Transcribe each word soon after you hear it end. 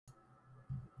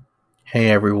Hey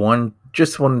everyone,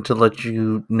 just wanted to let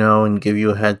you know and give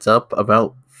you a heads up.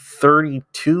 About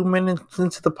 32 minutes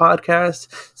into the podcast,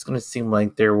 it's going to seem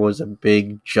like there was a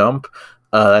big jump.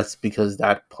 That's because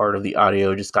that part of the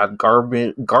audio just got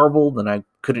garbled and I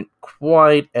couldn't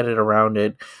quite edit around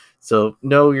it. So,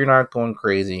 no, you're not going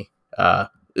crazy.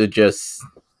 It just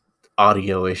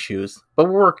audio issues, but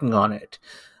we're working on it.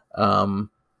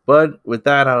 But with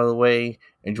that out of the way,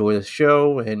 enjoy the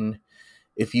show, and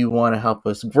if you want to help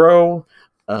us grow,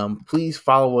 please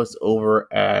follow us over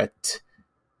at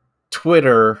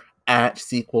Twitter at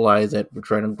Sequelize It. We're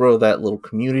trying to grow that little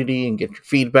community and get your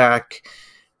feedback.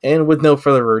 And with no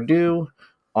further ado,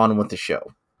 on with the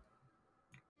show.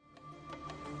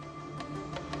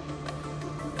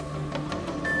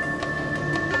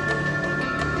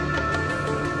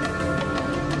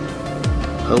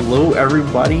 Hello,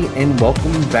 everybody, and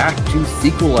welcome back to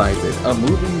Sequelize It, a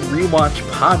movie rewatch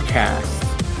podcast.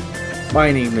 My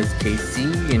name is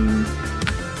KC, and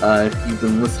if you've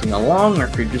been listening along, or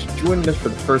if you're just joining us for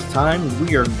the first time,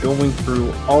 we are going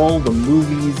through all the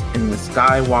movies in the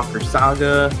Skywalker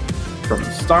saga from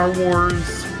Star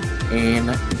Wars.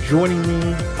 And joining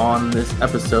me on this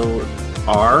episode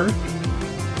are...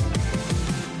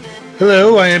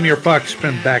 Hello, I am your Fox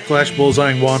Pen Backlash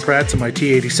Bullseyeing Womprats in my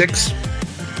T-86.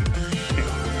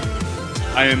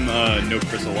 I am No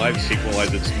Chris Alive,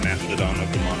 Sequelize It's Mastodon of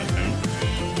the Monotone.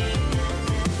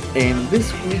 And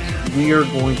this week we are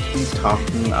going to be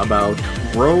talking about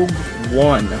Rogue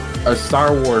One, a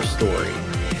Star Wars story.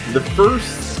 The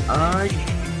first, I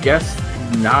guess,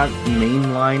 not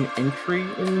mainline entry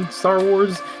in Star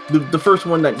Wars. The first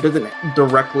one that doesn't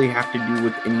directly have to do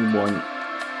with anyone,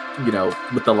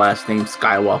 with the last name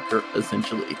Skywalker,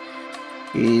 essentially.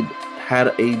 It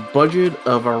had a budget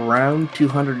of around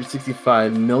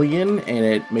 $265 million, and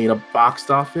it made a box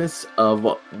office of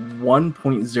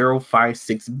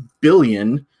 $1.056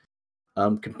 billion.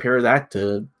 Compare that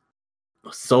to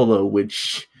Solo,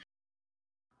 which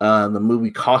the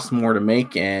movie cost more to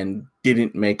make and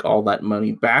didn't make all that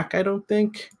money back, I don't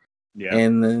think. Yeah.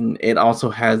 And then it also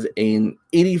has an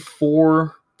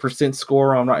 84%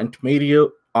 score on Rotten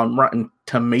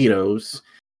Tomatoes.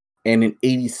 And an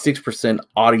 86%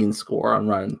 audience score on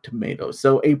Rotten Tomatoes.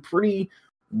 So a pretty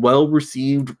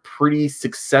well-received, pretty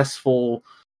successful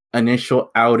initial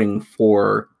outing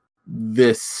for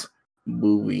this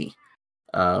movie.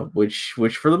 Which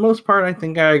for the most part, I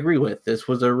think I agree with. This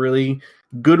was a really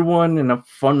good one and a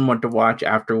fun one to watch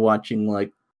after watching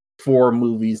like 4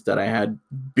 movies that I had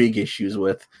big issues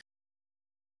with.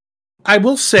 I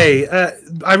will say,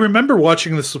 I remember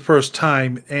watching this the first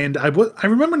time, and I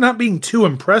remember not being too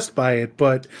impressed by it,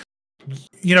 but,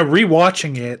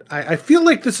 rewatching it, I feel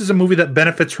like this is a movie that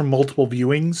benefits from multiple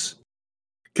viewings,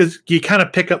 because you kind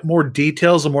of pick up more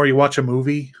details the more you watch a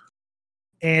movie,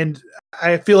 and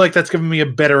I feel like that's given me a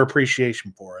better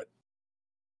appreciation for it.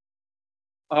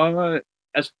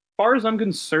 As far as I'm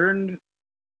concerned,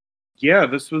 yeah,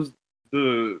 this was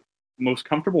the most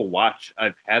comfortable watch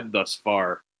I've had thus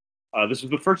far. This is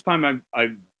the first time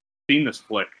I've seen this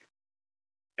flick,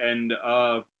 and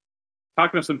talking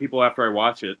to some people after I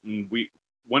watch it, and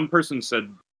one person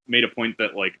made a point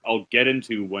that like I'll get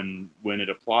into when it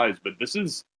applies, but this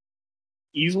is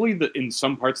easily in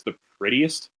some parts the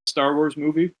prettiest Star Wars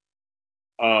movie.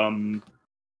 But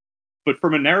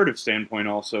from a narrative standpoint,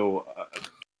 also,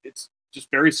 it's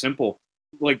just very simple.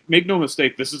 Like, make no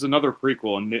mistake, this is another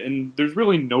prequel, and there's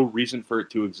really no reason for it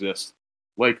to exist.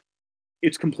 Like,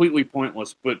 it's completely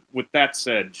pointless, but with that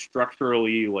said,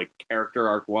 structurally, like character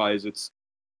arc wise, it's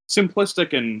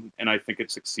simplistic and I think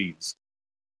it succeeds.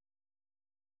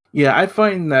 Yeah, I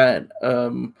find that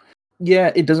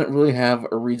it doesn't really have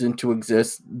a reason to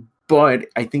exist, but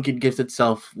I think it gives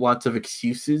itself lots of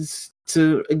excuses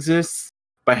to exist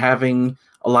by having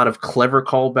a lot of clever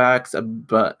callbacks,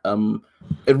 but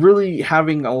it really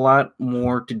having a lot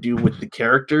more to do with the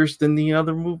characters than the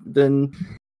other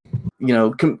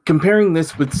comparing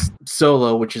this with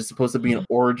Solo, which is supposed to be an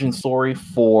origin story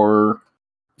for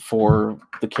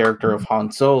the character of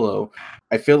Han Solo.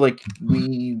 I feel like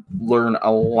we learn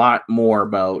a lot more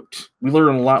about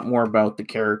the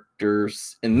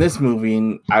characters in this movie,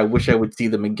 and I wish I would see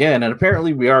them again. And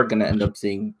apparently we are going to end up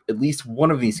seeing at least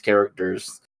one of these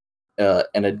characters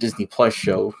in a Disney Plus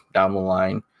show down the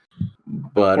line.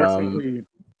 But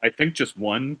I think just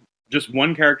one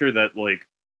character that, like,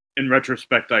 in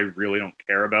retrospect, I really don't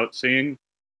care about seeing,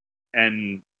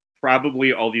 and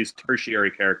probably all these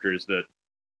tertiary characters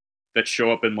that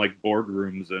show up in like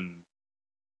boardrooms and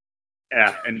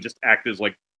just act as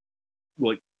like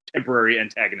temporary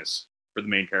antagonists for the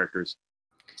main characters.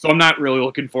 So I'm not really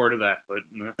looking forward to that, but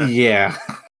yeah,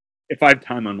 if I have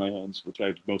time on my hands, which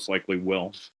I most likely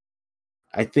will.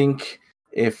 I think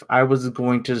if I was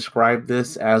going to describe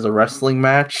this as a wrestling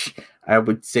match, I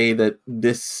would say that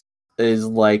this is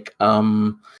like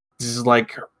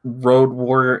Road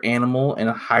Warrior Animal and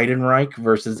Heidenreich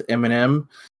versus Eminem,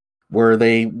 where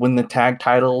they win the tag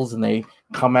titles and they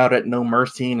come out at No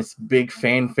Mercy and it's big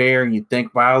fanfare and you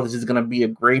think, wow, this is going to be a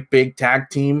great big tag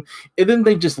team. And then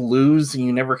they just lose and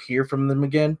you never hear from them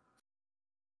again.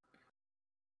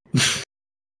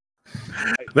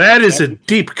 That is a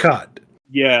deep cut.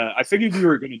 Yeah, I figured you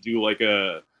were going to do like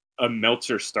a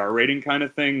Meltzer star rating kind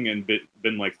of thing and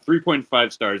been like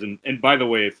 3.5 stars. And by the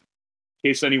way, in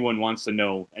case anyone wants to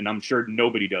know, and I'm sure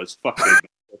nobody does, fuck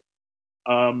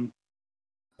Dave.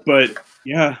 But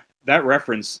yeah, that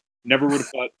reference, never would have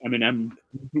thought Eminem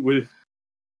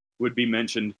would be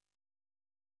mentioned.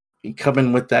 You come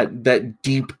in with that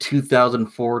deep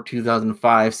 2004,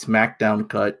 2005 SmackDown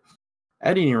cut.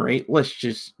 At any rate, let's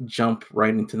just jump right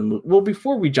into the movie. Well,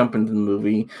 before we jump into the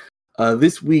movie,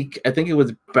 this week, I think it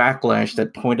was Backlash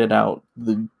that pointed out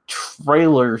the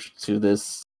trailers to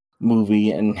this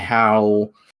movie and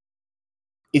how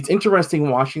it's interesting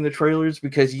watching the trailers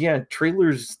because, yeah,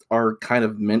 trailers are kind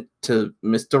of meant to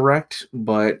misdirect,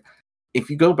 but if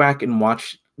you go back and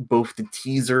watch both the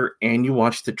teaser and you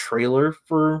watch the trailer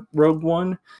for Rogue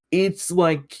One, it's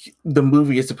like the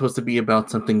movie is supposed to be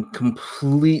about something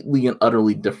completely and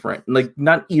utterly different. Like,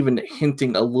 not even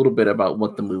hinting a little bit about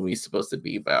what the movie is supposed to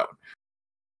be about.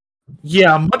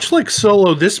 Yeah, much like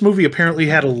Solo, this movie apparently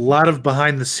had a lot of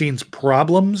behind-the-scenes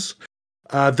problems.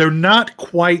 They're not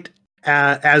quite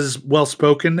as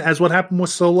well-spoken as what happened with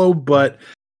Solo, but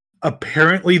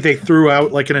apparently they threw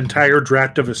out like an entire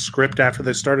draft of a script after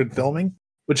they started filming,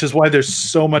 which is why there's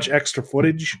so much extra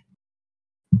footage.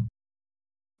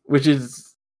 Which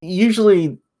is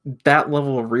usually that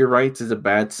level of rewrites is a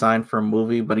bad sign for a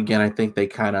movie, but again, I think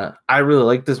I really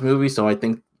like this movie, so I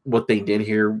think what they did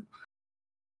here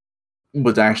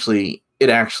was actually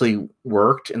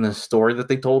worked, and the story that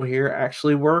they told here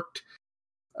actually worked.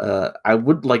 I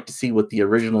would like to see what the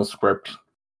original script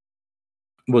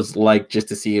was like, just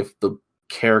to see if the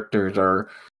characters are,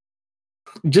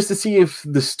 just to see if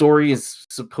the story is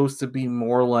supposed to be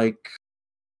more like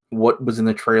what was in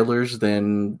the trailers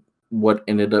than what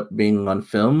ended up being on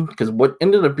film. Because what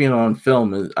ended up being on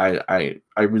film is I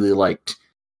really liked.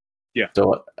 Yeah.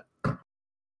 So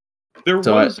there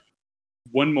was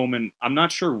one moment. I'm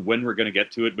not sure when we're gonna get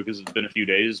to it because it's been a few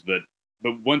days, but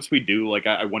once we do, like,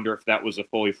 I wonder if that was a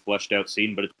fully fleshed out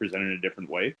scene, but it's presented in a different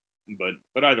way.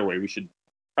 But either way, we should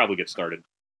probably get started.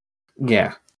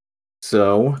 Yeah.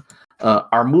 So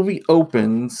our movie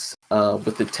opens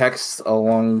with the text a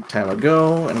long time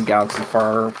ago in a galaxy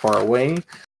far, far away,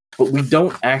 but we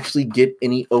don't actually get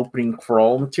any opening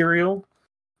crawl material.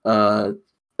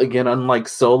 Again, unlike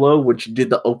Solo, which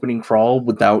did the opening crawl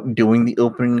without doing the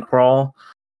opening crawl,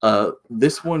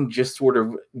 this one just sort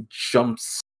of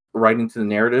jumps right into the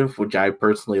narrative, which I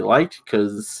personally liked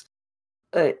because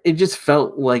it just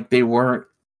felt like they weren't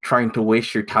trying to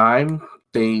waste your time.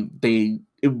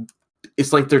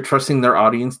 It's like they're trusting their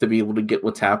audience to be able to get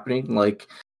what's happening. Like,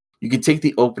 you could take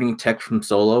the opening text from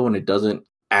Solo and it doesn't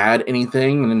add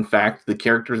anything, and in fact, the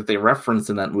characters that they reference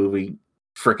in that movie,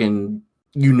 freaking,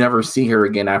 you never see her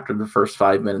again after the first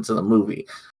 5 minutes of the movie.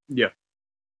 Yeah.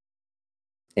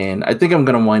 And I think I'm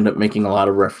going to wind up making a lot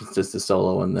of references to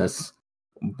Solo in this,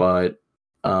 but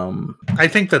I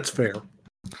think that's fair.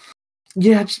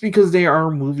 Yeah, just because they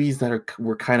are movies that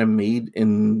were kind of made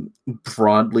in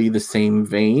broadly the same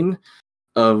vein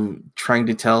of trying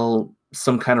to tell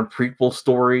some kind of prequel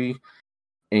story.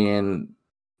 And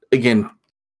again,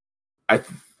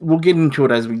 we'll get into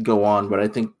it as we go on, but I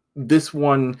think this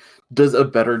one does a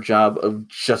better job of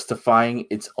justifying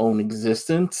its own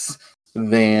existence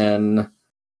than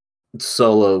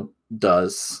Solo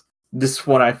does. This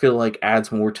one, I feel like,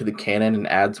 adds more to the canon and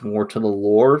adds more to the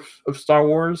lore of Star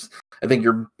Wars. I think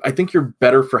you're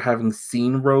better for having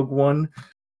seen Rogue One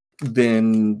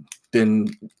than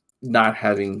not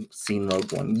having seen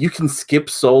Rogue One. You can skip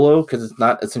Solo because it's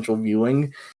not essential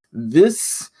viewing.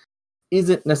 This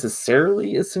isn't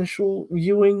necessarily essential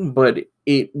viewing, but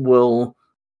it will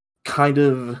kind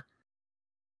of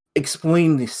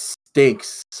explain the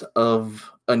stakes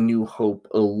of A New Hope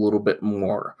a little bit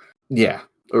more. Yeah,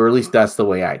 or at least that's the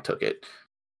way I took it.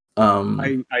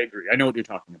 I agree. I know what you're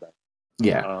talking about.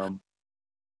 Yeah.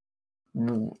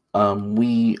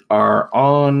 We are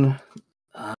on.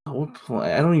 I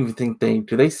don't even think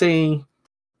do they say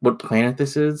what planet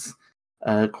this is?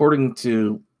 According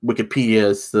to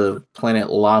Wikipedia, it's the planet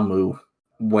Lamu,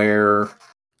 where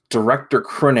Director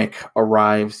Krennic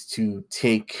arrives to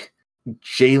take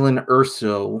Jalen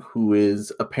Erso, who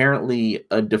is apparently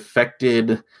a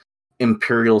defected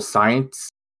Imperial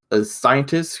scientist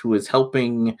who is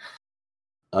helping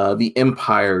the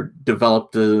Empire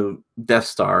develop the Death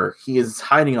Star. He is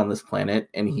hiding on this planet,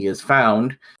 and he is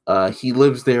found. He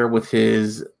lives there with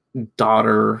his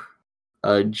daughter,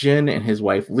 Jin, and his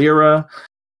wife, Lyra.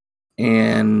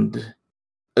 And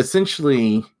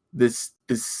essentially, this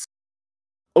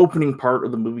opening part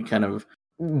of the movie kind of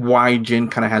why Jin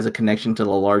kind of has a connection to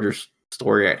the larger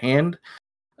story at hand.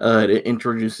 It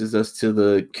introduces us to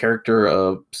the character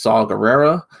of Saw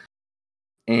Gerrera.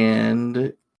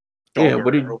 And yeah,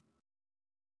 what did...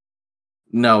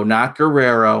 No, not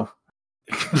Guerrero.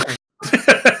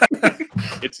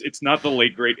 It's not the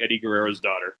late great Eddie Guerrero's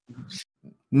daughter.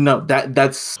 No,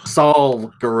 that's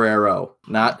Saul Guerrero,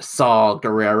 not Saw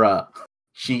Gerrera.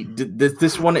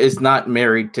 This one is not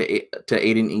married to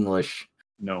Aiden English.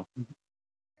 No.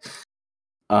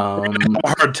 We're gonna have a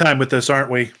hard time with this,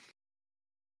 aren't we?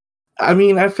 I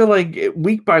mean, I feel like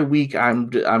week by week,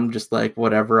 I'm just like,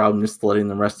 whatever. I'm just letting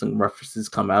the wrestling references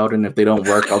come out, and if they don't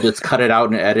work, I'll just cut it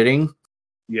out in editing.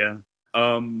 Yeah.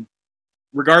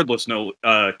 Regardless, no,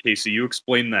 Casey, you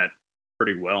explained that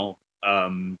pretty well.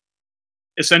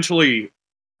 Essentially,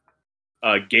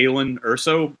 Galen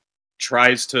Erso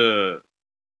tries to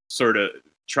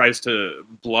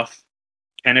bluff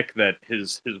Kennick that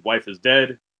his wife is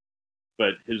dead,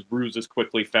 but his ruse is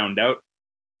quickly found out.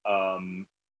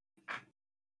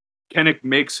 Kennick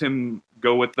makes him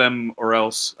go with them, or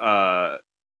else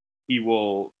he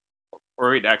will.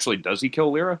 Or wait, actually, does he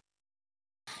kill Lyra?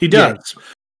 He does, yeah.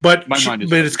 But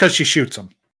it's because she shoots him.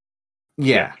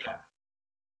 Yeah.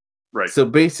 Right. So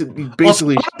basically,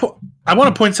 also, I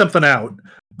want to point something out.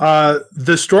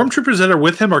 The stormtroopers that are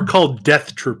with him are called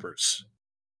Death Troopers.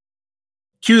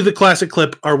 Cue the classic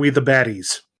clip, "Are we the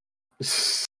baddies?"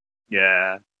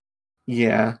 Yeah.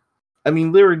 Yeah. I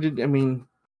mean, Lyra did. I mean,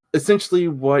 essentially,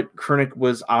 what Krennic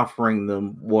was offering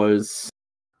them was,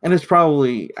 and it's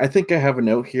probably. I think I have a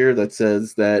note here that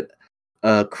says that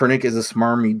Krennic is a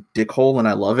smarmy dickhole, and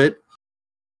I love it.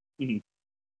 Mm-hmm. He's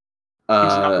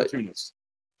an opportunist.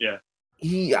 Yeah.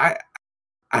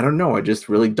 I don't know. I just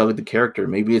really dug the character.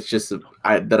 Maybe it's just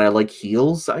that I like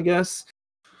heels, I guess.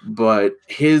 But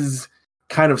his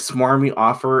kind of smarmy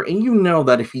offer, and you know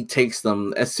that if he takes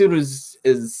them, as soon as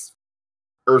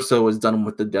Erso is done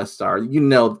with the Death Star, you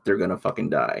know that they're gonna fucking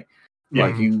die. Yeah.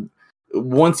 Like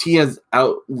once he has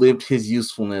outlived his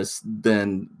usefulness,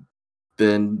 then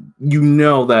you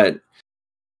know that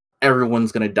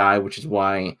everyone's gonna die, which is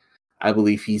why I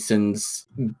believe he sends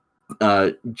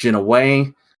Jin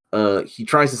away. He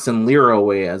tries to send Lyra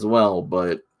away as well,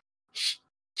 but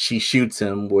she shoots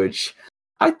him, which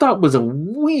I thought was a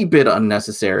wee bit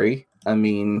unnecessary. I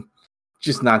mean,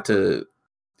 just not to,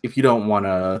 if you don't want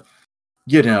to,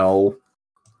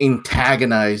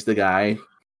 antagonize the guy.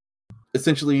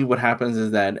 Essentially, what happens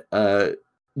is that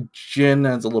Jin,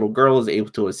 as a little girl, is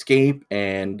able to escape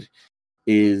and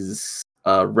is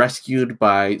rescued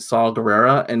by Saw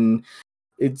Gerrera. And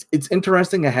it's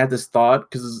interesting. I had this thought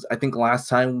because I think last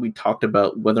time we talked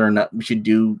about whether or not we should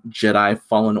do Jedi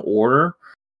Fallen Order,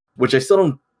 which I still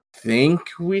don't think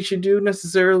we should do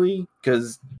necessarily,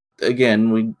 because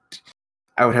again,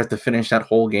 I would have to finish that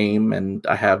whole game, and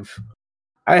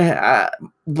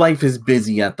life is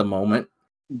busy at the moment.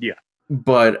 Yeah.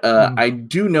 But I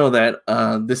do know that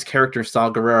this character, Saw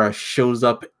Gerrera, shows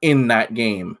up in that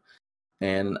game.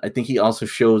 And I think he also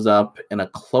shows up in a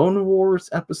Clone Wars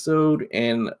episode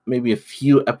and maybe a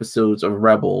few episodes of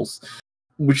Rebels,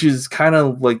 which is kind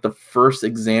of like the first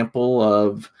example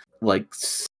of like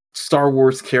Star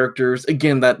Wars characters,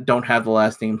 again, that don't have the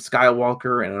last name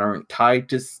Skywalker and aren't tied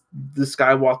to the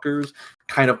Skywalkers,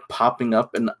 kind of popping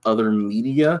up in other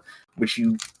media, which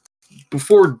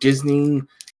before Disney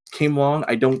came along,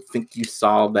 I don't think you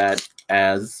saw that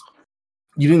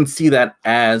you didn't see that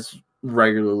as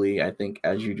regularly, I think,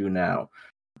 as you do now.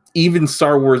 Even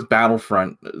Star Wars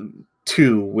Battlefront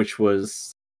 2, which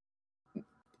is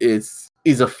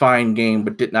a fine game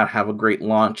but did not have a great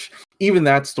launch, even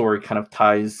that story kind of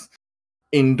ties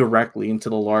indirectly into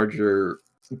the larger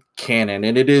canon,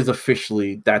 and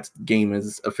that game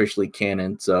is officially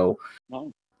canon. So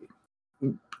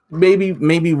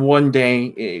maybe one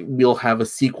day we'll have a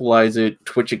Sequelize It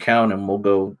Twitch account, and we'll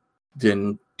go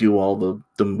then do all the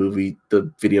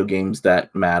video games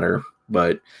that matter.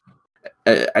 But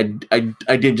I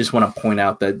did just want to point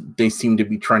out that they seem to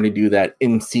be trying to do that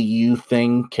MCU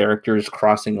thing, characters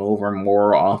crossing over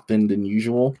more often than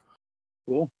usual.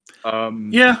 Cool.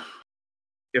 Yeah.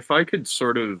 If I could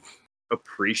sort of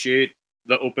appreciate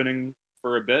the opening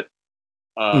for a bit,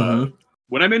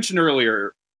 when I mentioned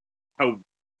earlier how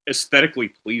aesthetically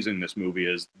pleasing this movie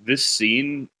is. This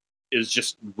scene is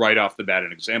just right off the bat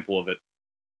an example of it.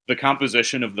 The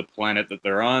composition of the planet that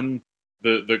they're on,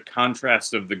 the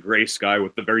contrast of the gray sky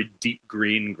with the very deep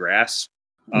green grass,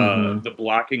 the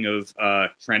blocking of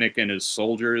Krennic and his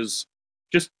soldiers,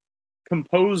 just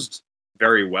composed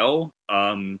very well.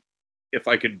 If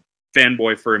I could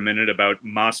fanboy for a minute about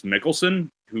Mads Mikkelsen,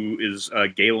 who is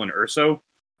Galen Erso,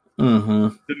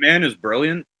 the man is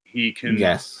brilliant. He can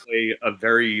play a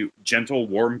very gentle,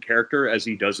 warm character as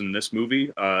he does in this movie.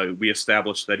 We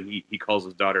established that he calls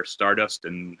his daughter Stardust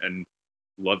and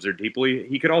loves her deeply.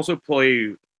 He could also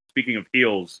play, speaking of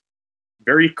heels,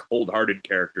 very cold-hearted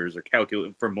characters, or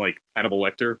calculate from like Hannibal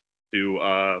Lecter to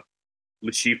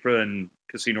Le Chiffre and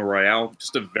Casino Royale.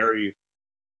 Just a very...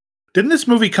 Didn't this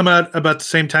movie come out about the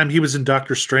same time he was in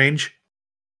Doctor Strange?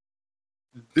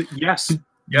 Yes,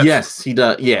 he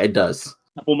does. Yeah, it does.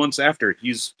 Couple months after.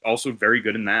 He's also very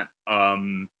good in that.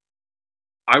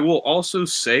 I will also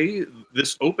say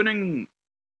this opening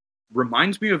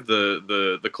reminds me of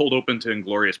the cold open to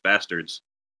Inglourious Bastards,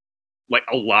 like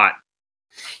a lot.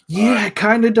 Yeah, it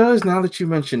kind of does. Now that you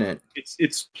mention it,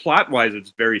 it's plot wise,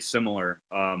 it's very similar.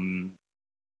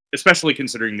 Especially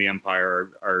considering the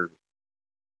Empire are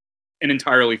an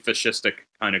entirely fascistic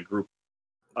kind of group.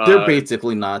 They're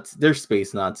basically Nazis. They're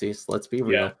space Nazis. Let's be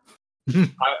real. Yeah.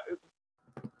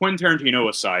 Quentin Tarantino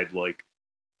aside, like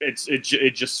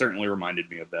it just certainly reminded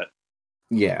me of that.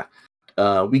 Yeah,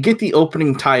 we get the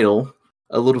opening title,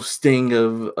 a little sting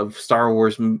of Star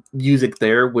Wars music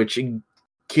there. Which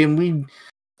can we,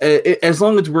 as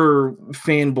long as we're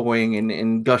fanboying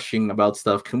and gushing about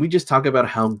stuff, can we just talk about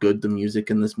how good the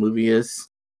music in this movie is?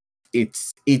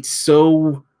 It's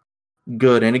so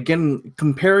good, and again,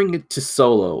 comparing it to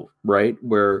Solo, right,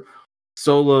 where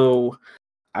Solo,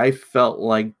 I felt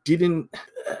like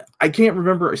I can't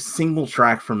remember a single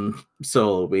track from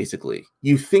Solo, basically.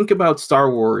 You think about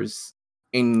Star Wars,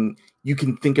 and you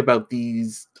can think about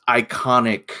these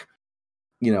iconic,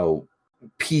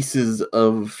 pieces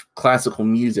of classical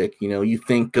music. You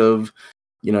think of,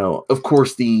 of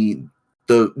course, the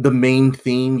main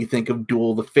theme. You think of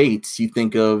Duel of the Fates. You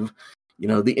think of,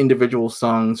 the individual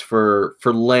songs for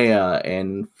Leia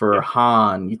and for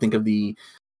Han. You think of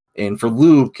and for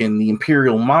Luke and the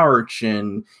Imperial March,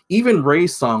 and even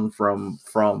Rey's song from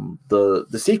the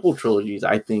sequel trilogies,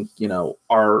 I think,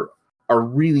 are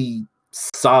really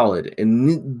solid.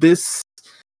 And this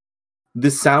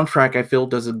soundtrack, I feel,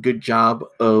 does a good job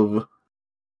of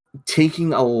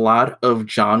taking a lot of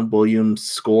John Williams'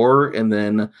 score, and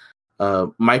then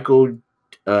Michael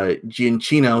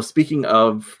Giacchino, speaking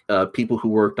of people who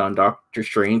worked on Doctor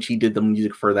Strange, he did the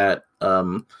music for that.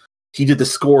 He did the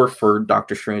score for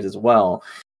Doctor Strange as well.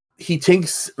 He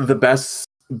takes the best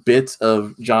bits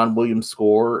of John Williams'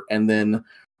 score and then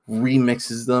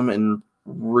remixes them and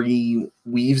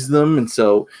reweaves them. And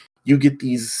so you get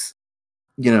these,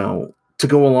 to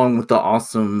go along with the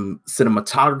awesome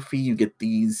cinematography, you get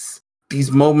these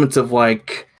moments of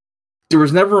like, there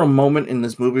was never a moment in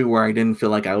this movie where I didn't feel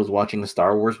like I was watching a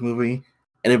Star Wars movie.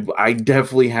 And I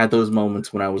definitely had those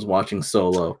moments when I was watching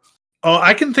Solo. Oh,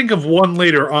 I can think of one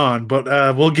later on, but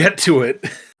we'll get to it.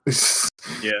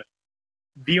 Yeah.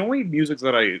 The only music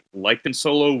that I liked in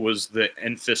Solo was the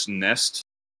Enfys Nest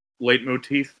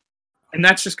leitmotif. And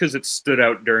that's just because it stood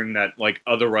out during that, like,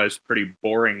 otherwise pretty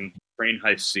boring train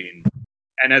heist scene.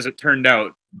 And as it turned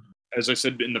out, as I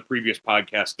said in the previous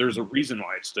podcast, there's a reason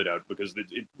why it stood out, because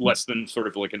it less than sort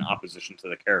of like an opposition to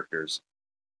the characters.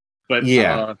 But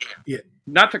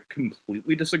not to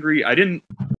completely disagree, I didn't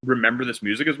remember this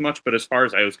music as much, but as far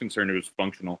as I was concerned, it was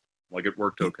functional. Like, it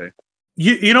worked okay.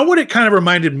 You know what it kind of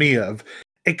reminded me of?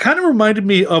 It kind of reminded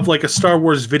me of like a Star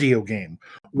Wars video game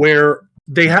where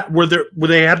they have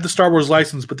the Star Wars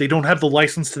license, but they don't have the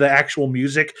license to the actual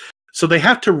music, so they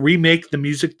have to remake the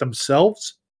music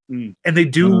themselves, and they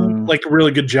do like a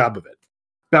really good job of it.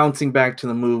 Bouncing back to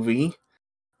the movie,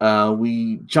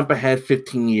 we jump ahead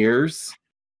 15 years.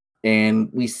 And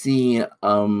we see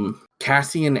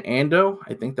Cassian Andor,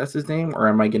 I think that's his name, or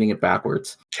am I getting it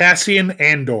backwards? Cassian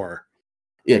Andor.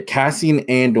 Yeah, Cassian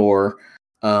Andor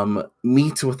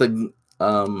meets with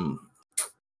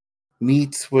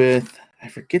I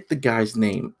forget the guy's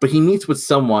name, but he meets with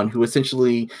someone who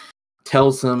essentially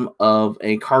tells him of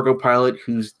a cargo pilot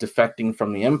who's defecting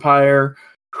from the Empire,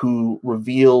 who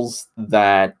reveals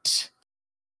that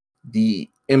the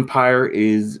Empire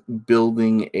is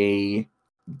building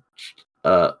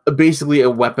basically a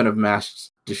weapon of mass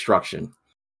destruction,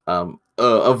 of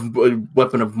a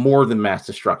weapon of more than mass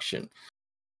destruction.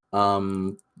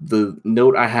 The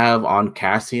note I have on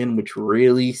Cassian, which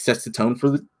really sets the tone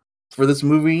for this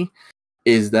movie,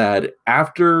 is that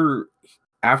after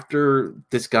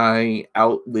this guy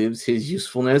outlives his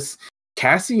usefulness,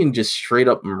 Cassian just straight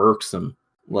up murks him,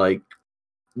 like,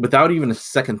 without even a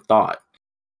second thought.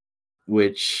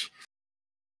 Which,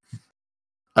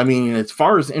 I mean, as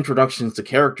far as introductions to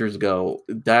characters go,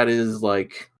 that's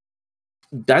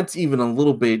even a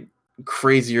little bit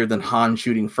crazier than Han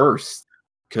shooting first.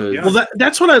 Well,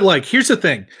 that's what I like. Here's the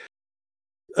thing.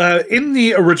 In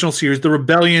the original series, the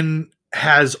Rebellion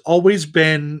has always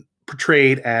been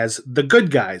portrayed as the good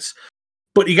guys.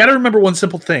 But you got to remember one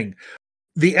simple thing.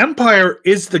 The Empire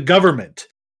is the government.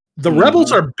 The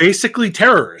rebels are basically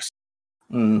terrorists.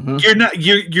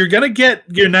 You're gonna get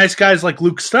your nice guys like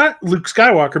Luke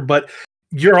Skywalker, but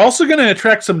you're also gonna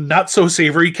attract some not so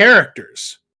savory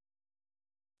characters.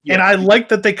 Yeah. And I like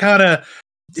that they kind of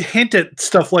hint at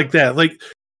stuff like that, like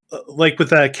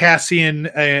with Cassian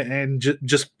and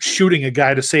just shooting a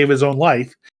guy to save his own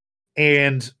life.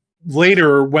 And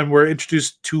later, when we're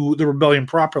introduced to the Rebellion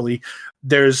properly,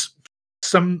 there's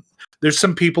some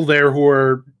people there who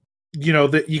are,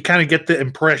 that you kind of get the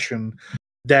impression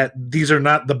that these are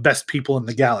not the best people in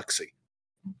the galaxy.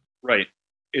 Right.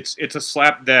 It's a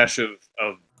slapdash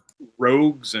of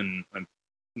rogues and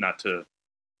not to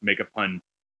make a pun,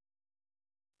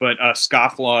 but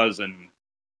scofflaws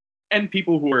and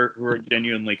people who are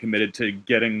genuinely committed to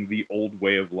getting the old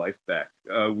way of life back.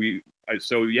 We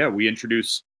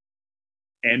introduce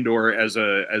Andor as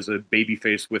a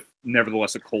babyface with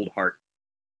nevertheless a cold heart.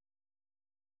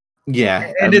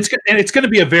 Yeah, and it's going to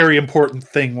be a very important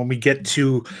thing when we get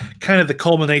to kind of the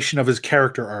culmination of his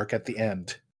character arc at the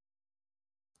end.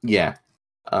 Yeah,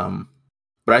 but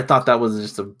I thought that was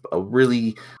just a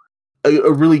really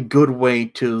good way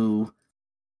to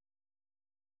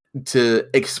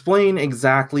explain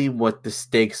exactly what the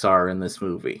stakes are in this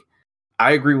movie.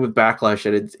 I agree with Backlash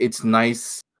that it's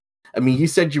nice. I mean, you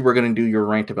said you were going to do your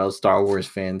rant about Star Wars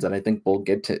fans, and I think we'll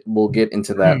get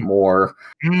into that more.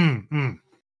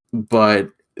 But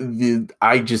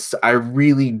I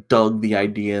really dug the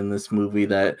idea in this movie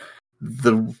that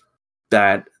the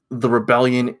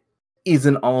Rebellion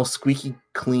isn't all squeaky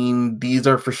clean. These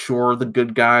are for sure the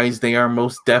good guys. They are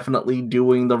most definitely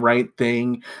doing the right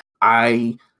thing.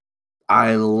 I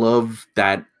love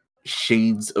that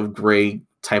shades of gray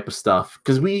type of stuff,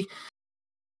 because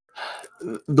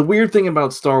the weird thing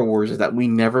about Star Wars is that we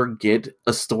never get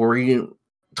a story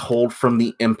told from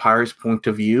the Empire's point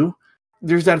of view.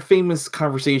 There's that famous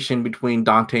conversation between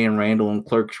Dante and Randall and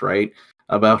Clerks, right?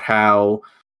 About how,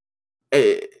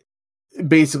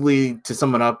 basically, to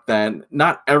sum it up, that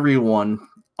not everyone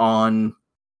on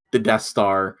the Death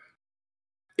Star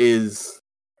is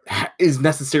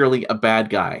necessarily a bad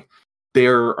guy.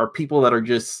 There are people that are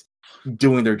just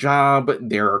doing their job.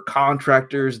 There are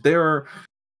contractors. There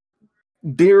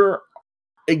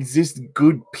exist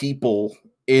good people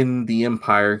in the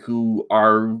Empire who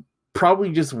are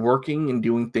probably just working and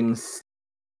doing things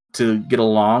to get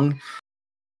along,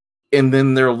 and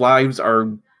then their lives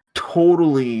are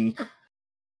totally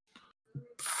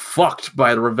fucked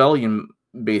by the Rebellion,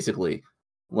 basically.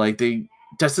 Like,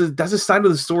 that's a side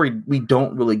of the story we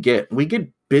don't really get. We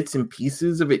get bits and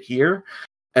pieces of it here,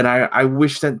 and I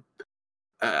wish that,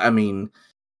 I mean,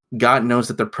 God knows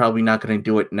that they're probably not going to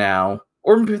do it now,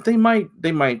 or they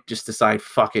might just decide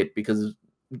fuck it, because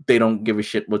they don't give a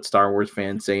shit what Star Wars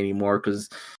fans say anymore, because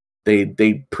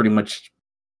they pretty much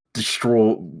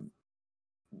destroy.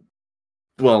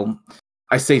 Well,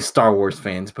 I say Star Wars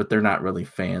fans, but they're not really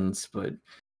fans. But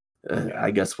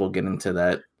I guess we'll get into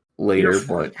that later.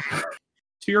 But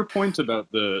to your point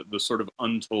about the sort of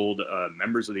untold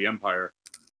members of the Empire,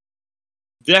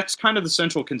 that's kind of the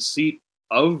central conceit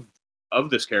of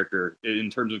this character in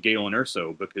terms of Galen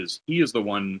Erso, because he is the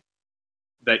one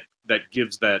that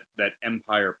gives that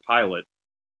Empire pilot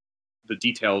the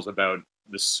details about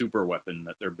the super weapon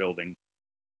that they're building.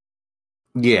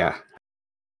 Yeah.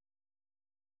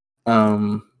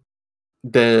 The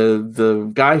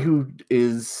guy who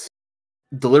is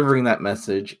delivering that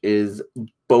message is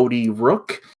Bodhi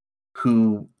Rook,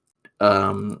 who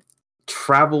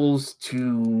travels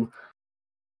to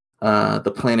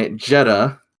the planet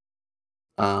Jedha,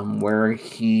 where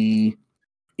he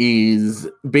is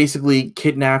basically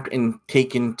kidnapped and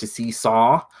taken to see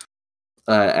Saw,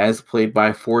 as played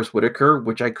by Forrest Whitaker,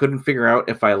 which I couldn't figure out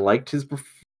if I liked his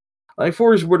like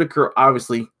Forrest Whitaker,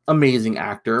 obviously amazing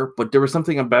actor, but there was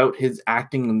something about his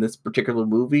acting in this particular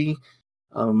movie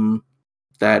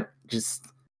that just,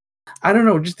 I don't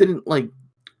know, just didn't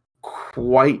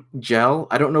quite gel.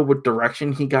 I don't know what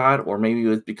direction he got, or maybe it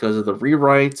was because of the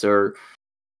rewrites or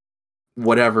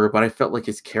whatever, but I felt like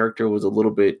his character was a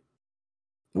little bit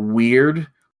weird.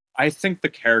 I think the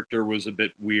character was a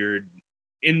bit weird.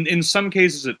 In some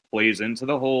cases, it plays into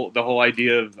the whole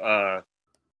idea of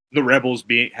the rebels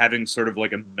having sort of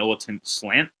like a militant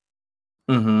slant,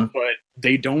 Mm-hmm. but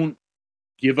they don't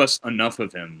give us enough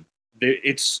of him.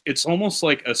 It's almost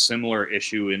like a similar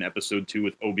issue in Episode 2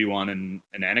 with Obi-Wan and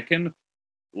Anakin.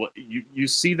 You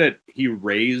see that he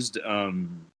raised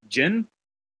Jin,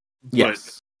 but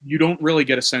Yes. you don't really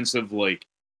get a sense of like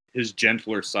his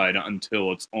gentler side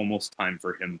until it's almost time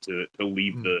for him to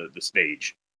leave the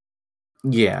stage.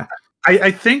 Yeah.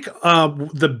 I think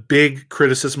the big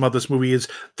criticism of this movie is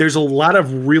there's a lot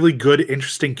of really good,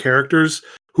 interesting characters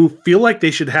who feel like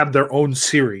they should have their own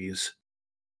series.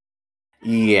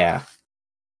 Yeah.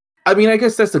 I mean, I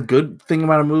guess that's a good thing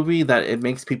about a movie, that it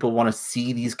makes people want to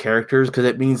see these characters, because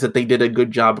it means that they did a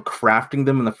good job crafting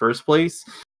them in the first place.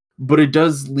 But it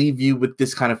does leave you with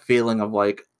this kind of feeling of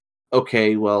like,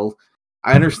 okay, well,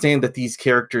 I understand that these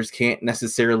characters can't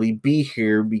necessarily be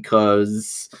here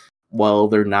because, well,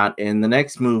 they're not in the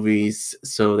next movies,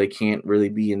 so they can't really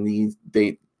be in these.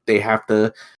 They have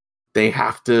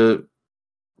to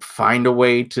find a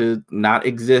way to not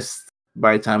exist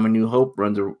by the time A New Hope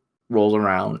rolls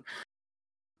around.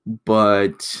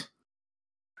 But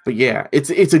yeah,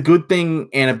 it's a good thing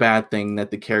and a bad thing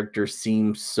that the characters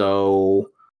seem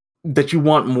so that you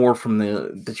want more from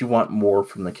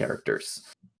the characters.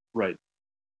 Right.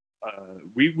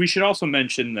 We should also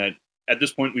mention that at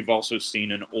this point we've also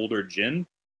seen an older Jin.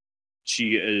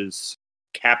 She is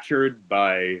captured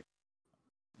by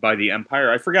the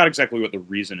Empire. I forgot exactly what the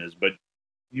reason is, but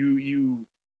you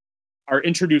are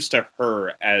introduced to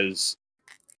her as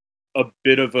a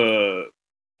bit of a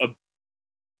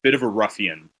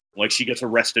ruffian. Like, she gets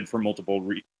arrested for multiple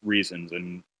reasons,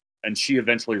 and she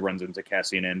eventually runs into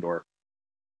Cassian Andor.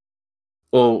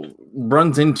 Well,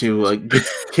 runs into, like,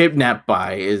 gets kidnapped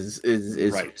by is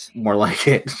Right. more like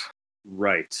it.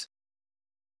 Right.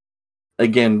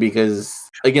 Again, because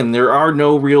there are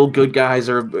no real good guys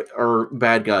or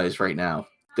bad guys right now.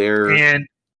 And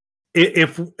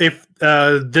if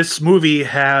this movie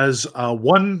has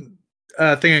one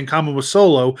thing in common with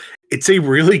Solo, it's a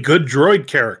really good droid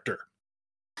character.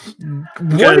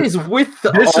 What is with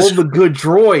the good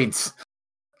droids?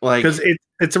 Like, because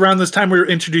it's around this time we were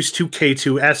introduced to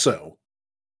K2SO.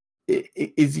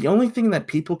 Is the only thing that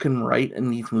people can write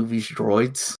in these movies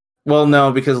droids? Well,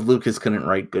 no, because Lucas couldn't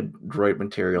write good droid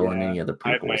material in any other prequels.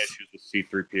 I have my issues with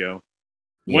C-3PO.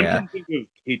 One can think of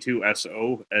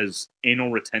K2SO as anal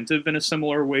retentive in a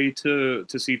similar way to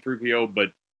C-3PO,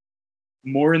 but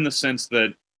more in the sense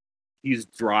that he's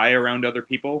dry around other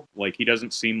people. Like, he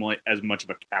doesn't seem like as much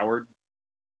of a coward.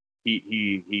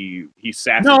 He's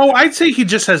sassy. No, I'd say he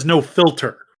just has no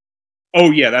filter.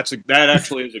 Oh yeah, that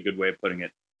actually is a good way of putting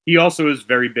it. He also is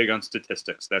very big on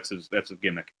statistics. That's his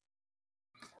gimmick.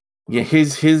 Yeah,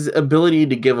 his ability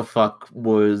to give a fuck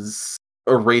was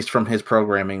erased from his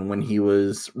programming when he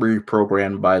was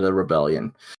reprogrammed by the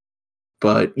rebellion.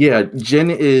 But yeah, Jin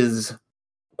is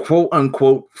quote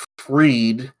unquote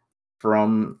freed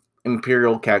from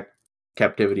Imperial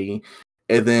captivity,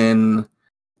 and then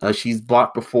she's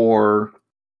bought before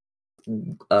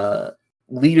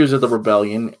leaders of the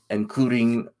rebellion,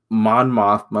 including Mon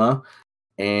Mothma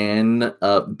and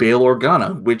Bail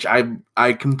Organa, which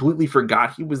I completely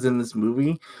forgot he was in this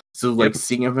movie. So like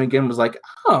seeing him again was like,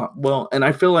 oh well. And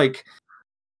I feel like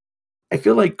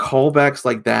callbacks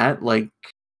like that, like,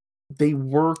 they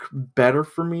work better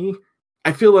for me.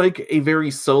 I feel like a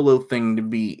very Solo thing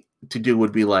to do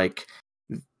would be like,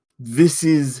 this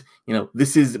is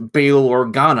Bail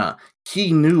Organa.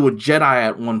 He knew a Jedi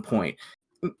at one point,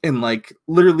 and like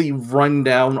literally run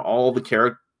down all the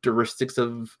characteristics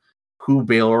of who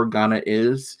Bail Organa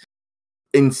is.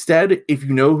 Instead, if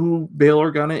you know who Bail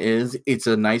Organa is, it's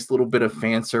a nice little bit of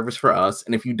fan service for us.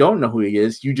 And if you don't know who he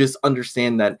is, you just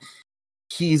understand that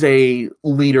he's a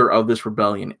leader of this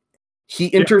rebellion.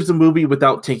 He enters the movie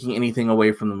without taking anything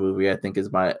away from the movie, I think,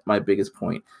 is my biggest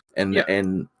point. And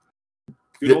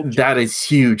that is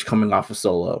huge coming off of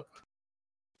Solo.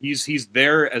 He's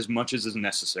there as much as is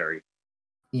necessary.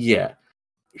 Yeah.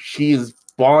 Jin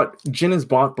is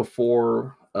bought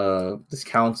before this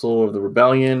council of the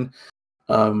rebellion.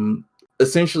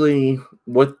 Essentially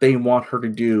what they want her to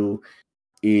do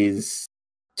is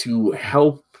to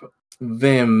help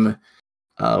them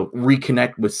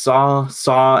reconnect with Saw.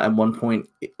 Saw at one point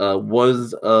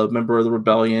was a member of the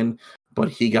rebellion, but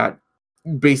he got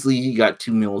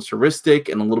too militaristic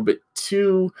and a little bit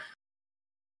too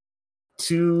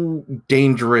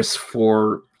dangerous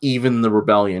for even the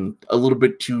rebellion, a little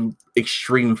bit too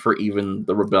extreme for even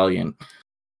the rebellion.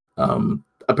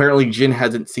 Apparently Jin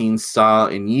hasn't seen Saw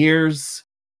in years,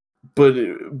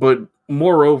 but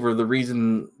moreover, the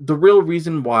real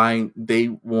reason why they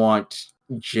want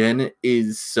Jin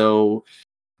is so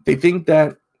they think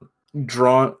that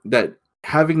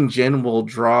having Jin will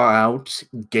draw out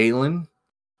Galen,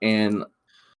 and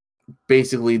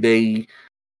basically they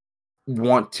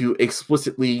want to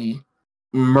explicitly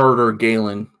murder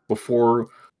Galen before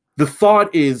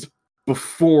the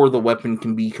weapon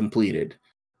can be completed.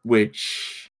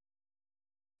 Which,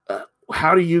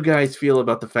 how do you guys feel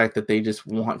about the fact that they just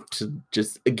want to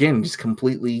just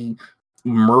completely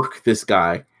murk this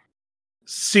guy?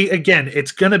 See, again,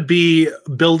 it's going to be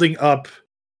building up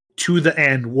to the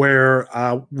end where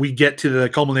we get to the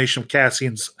culmination of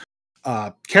Cassian's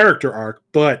character arc,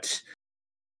 but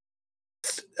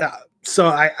so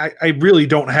I really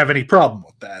don't have any problem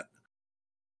with that.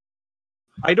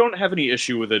 I don't have any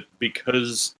issue with it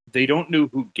because they don't know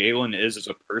who Galen is as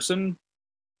a person.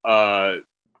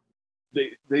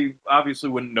 They obviously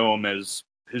wouldn't know him as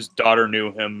his daughter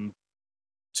knew him.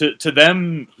 To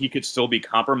them, he could still be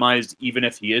compromised, even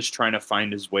if he is trying to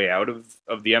find his way out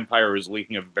of the Empire or is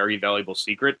leaking a very valuable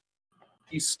secret.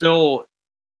 He's still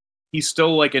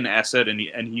like an asset,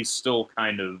 and he's still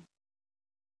kind of,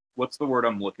 what's the word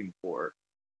I'm looking for?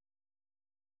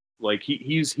 Like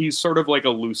he's sort of like a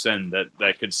loose end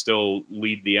that could still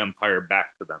lead the Empire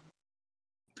back to them.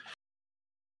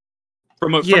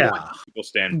 From a people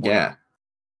standpoint. Yeah.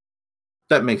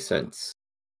 That makes sense.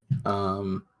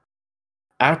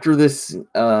 After this,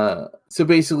 so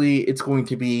basically it's going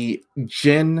to be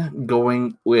Jin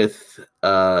going with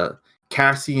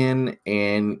Cassian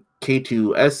and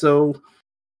K2SO.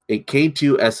 A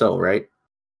K2SO, right?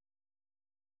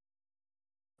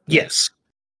 Yes.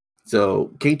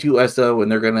 So K2SO,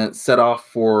 and they're gonna set off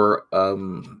for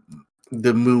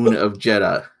the moon of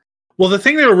Jeddah. Well, the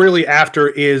thing they were really after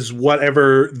is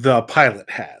whatever the pilot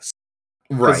has,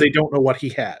 because they don't know what he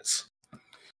has.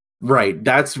 Right.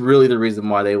 That's really the reason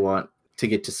why they want to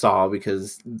get to Saw,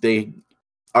 because they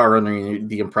are under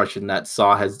the impression that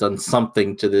Saw has done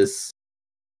something to this,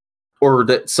 or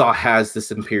that Saw has this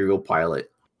Imperial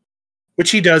pilot. Which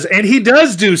he does, and he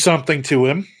does do something to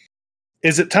him.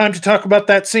 Is it time to talk about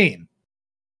that scene?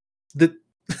 There's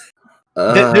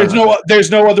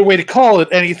no other way to call it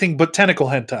anything but tentacle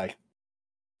hentai.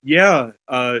 Yeah,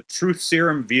 truth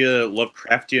serum via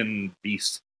Lovecraftian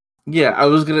beast. Yeah, I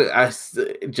was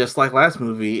just like last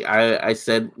movie, I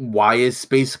said, why is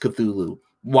Space Cthulhu?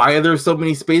 Why are there so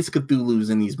many Space Cthulhus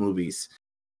in these movies?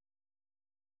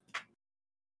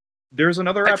 There's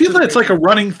another. I feel that it's like a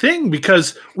running thing,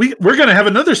 because we're going to have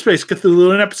another Space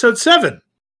Cthulhu in episode 7.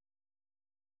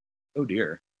 Oh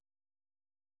dear.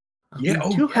 Yeah,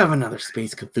 we do have another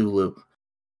Space Cthulhu.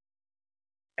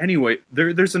 Anyway,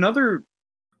 there's another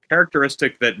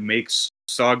characteristic that makes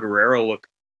Saw Gerrera look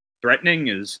threatening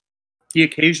is he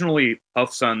occasionally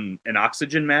puffs on an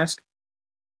oxygen mask.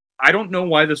 I don't know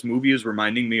why this movie is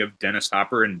reminding me of Dennis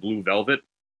Hopper in Blue Velvet.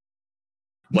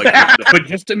 Like, but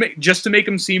just to make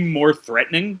him seem more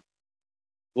threatening.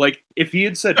 Like if he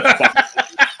had said fuck.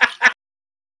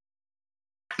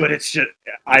 But it's just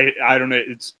I don't know.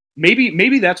 It's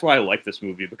maybe that's why I like this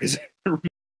movie, because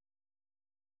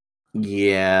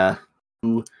yeah,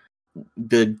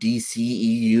 the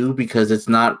DCEU, because it's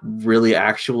not really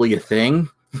actually a thing.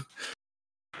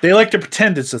 They like to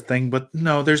pretend it's a thing, but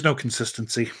no, there's no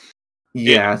consistency.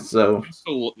 Yeah, so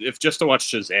if just to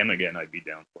watch Shazam again, I'd be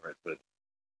down for it. But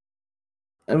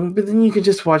then you could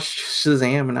just watch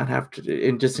Shazam and not have to,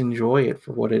 and just enjoy it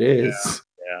for what it is.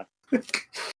 Yeah.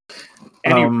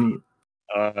 Anyway,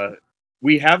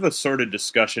 we have a sort of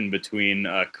discussion between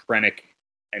Krennic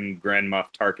and Grand Moff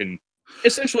Tarkin.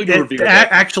 Essentially,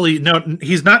 actually, no,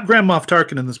 he's not Grand Moff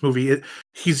Tarkin in this movie.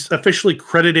 He's officially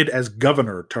credited as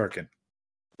Governor Tarkin.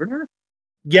 Governor?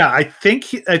 Yeah, I think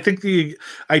the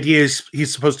idea is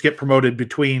he's supposed to get promoted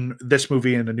between this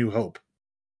movie and A New Hope.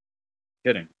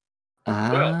 Kidding.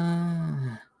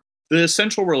 Well, the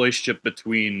essential relationship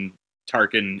between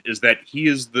Tarkin is that he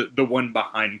is the one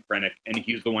behind Krennic, and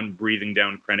he's the one breathing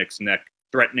down Krennic's neck,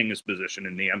 threatening his position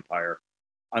in the Empire,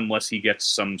 unless he gets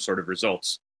some sort of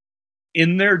results.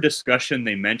 In their discussion,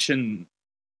 they mention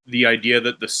the idea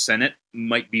that the Senate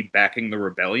might be backing the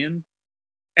rebellion,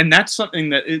 and that's something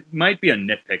that it might be a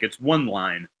nitpick. It's one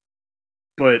line,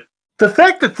 but the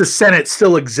fact that the Senate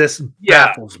still exists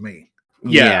baffles me.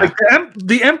 Yeah, like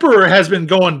the Emperor has been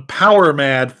going power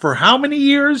mad for how many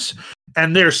years?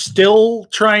 And they're still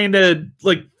trying to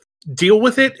deal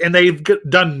with it, and they've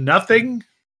done nothing.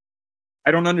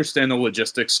 I don't understand the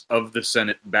logistics of the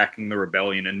Senate backing the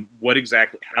rebellion and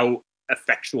how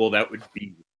effectual that would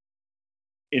be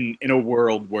in a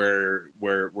world where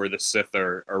the Sith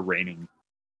are reigning.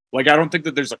 Like, I don't think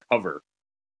that there's a cover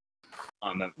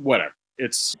on them. Whatever.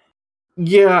 It's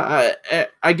Yeah,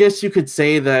 I guess you could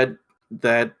say that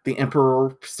the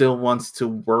Emperor still wants to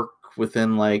work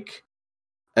within like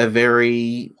a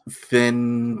very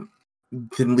thinly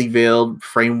veiled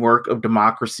framework of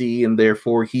democracy, and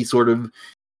therefore he sort of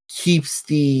keeps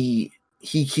the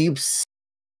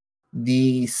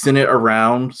Senate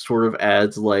around, sort of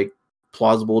as like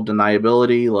plausible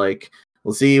deniability. Like,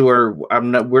 we'll see, we're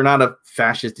not a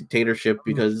fascist dictatorship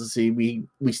because see we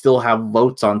still have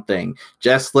votes on thing.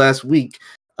 Just last week,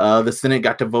 the Senate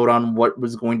got to vote on what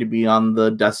was going to be on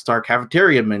the Death Star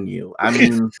cafeteria menu. I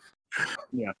mean,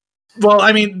 yeah. Well,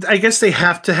 I mean, I guess they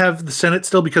have to have the Senate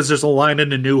still because there's a line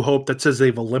in A New Hope that says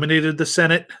they've eliminated the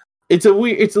Senate. It's a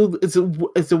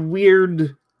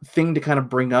weird thing to kind of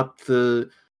bring up the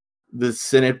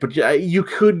Senate, but you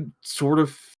could sort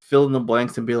of fill in the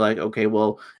blanks and be like, okay,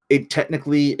 well, it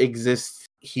technically exists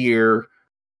here,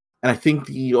 and I think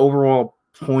the overall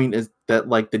point is that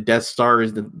like the Death Star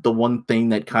is the one thing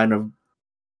that kind of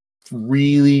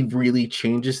really, really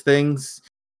changes things,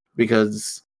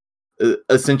 because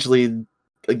essentially,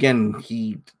 again,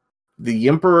 the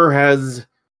Emperor has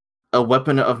a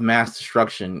weapon of mass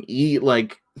destruction,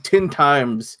 like 10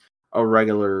 times a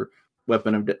regular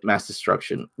weapon of mass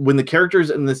destruction. When the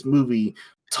characters in this movie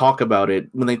talk about it,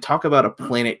 when they talk about a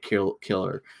planet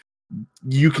killer,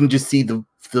 you can just see the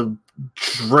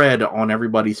dread on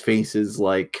everybody's faces,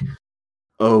 like,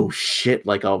 oh shit,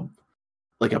 like a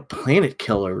planet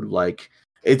killer. Like,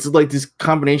 it's like this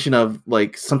combination of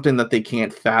like something that they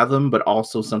can't fathom, but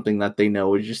also something that they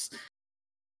know is just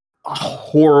a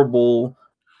horrible,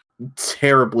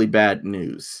 terribly bad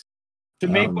news. To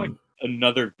make like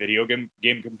another video game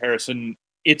comparison,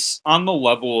 it's on the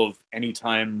level of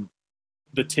anytime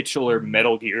the titular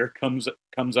Metal Gear comes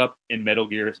up in Metal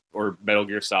Gear or Metal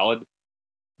Gear Solid.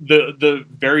 The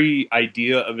very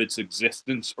idea of its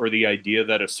existence, or the idea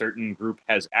that a certain group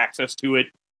has access to it,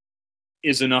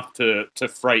 is enough to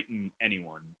frighten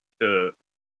anyone, to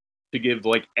give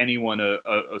like anyone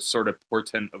a sort of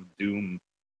portent of doom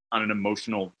on an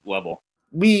emotional level.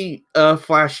 We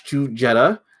flash to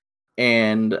Jeddah,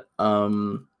 and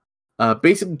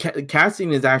basically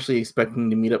Cassian is actually expecting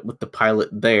to meet up with the pilot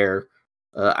there.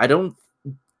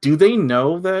 Do they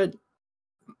know that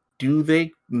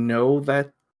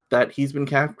he's been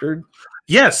captured?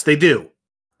 Yes, they do.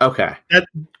 Okay.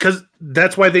 Because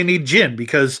that's why they need Jin,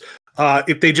 because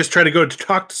if they just try to go to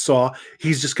talk to Saw,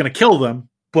 he's just going to kill them.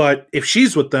 But if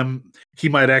she's with them, he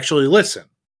might actually listen.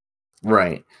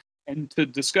 Right. And to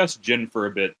discuss Jin for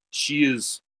a bit, she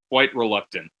is quite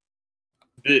reluctant.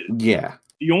 The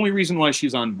only reason why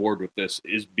she's on board with this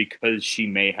is because she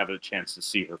may have a chance to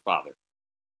see her father.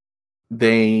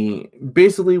 They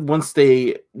basically, once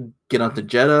they get onto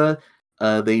Jeddah,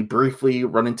 they briefly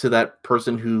run into that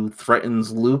person who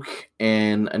threatens Luke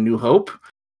in A New Hope.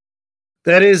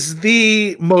 That is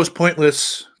the most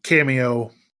pointless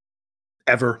cameo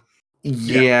ever.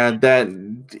 Yeah, that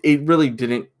it really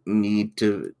didn't need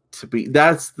to be.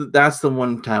 That's the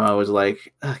one time I was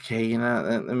like, okay, you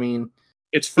know, I mean,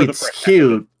 it's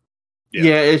cute.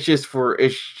 Yeah, it's just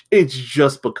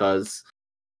because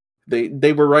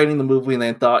they were writing the movie and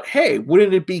they thought, hey,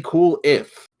 wouldn't it be cool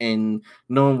if? And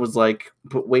no one was like,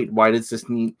 but wait, why does this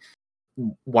need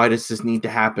to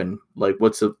happen? Like,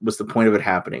 what's the point of it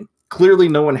happening? Clearly,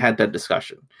 no one had that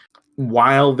discussion.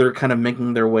 While they're kind of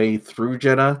making their way through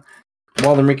Jeddah,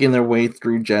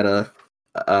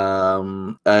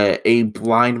 a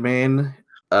blind man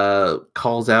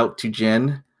calls out to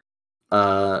Jin.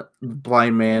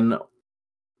 Blind man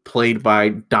played by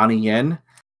Donnie Yen.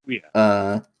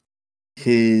 Yeah.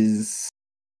 His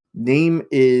name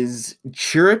is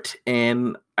Chirrut,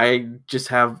 and I just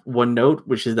have one note,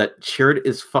 which is that Chirrut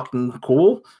is fucking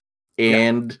cool,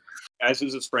 and as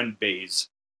is his friend Baze.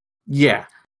 Yeah,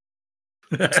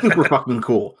 super fucking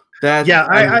cool.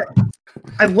 I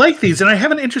like these, and I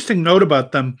have an interesting note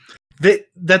about them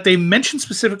that they mention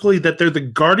specifically that they're the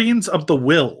guardians of the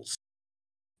Whills,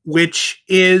 which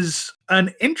is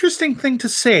an interesting thing to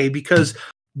say because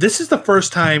this is the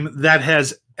first time that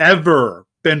has ever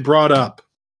been brought up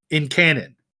in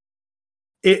canon.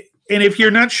 And if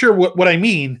you're not sure what I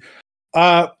mean,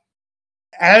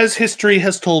 as history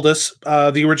has told us,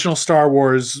 the original Star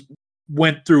Wars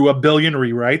went through a billion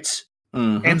rewrites.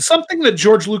 Mm-hmm. And something that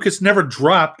George Lucas never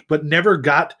dropped, but never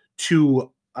got to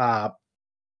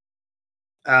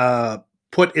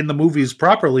put in the movies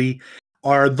properly,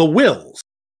 are the Whills,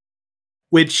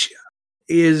 which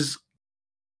is...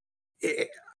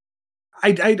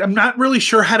 I'm not really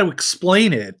sure how to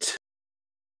explain it,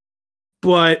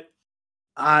 but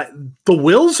The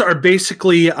Wills are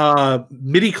basically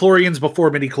midi-chlorians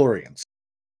before midi-chlorians.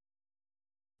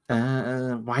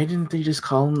 Why didn't they just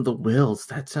call them the Wills?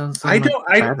 That sounds. I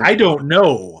don't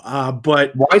know.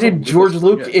 But why did George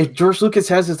Lucas? If George Lucas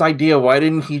has this idea, why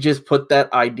didn't he just put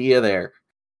that idea there?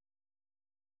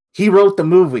 He wrote the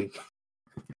movie.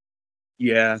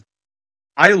 Yeah,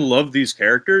 I love these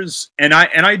characters, and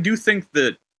I do think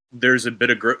that there's a bit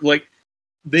of like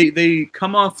they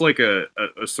come off like a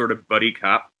sort of buddy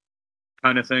cop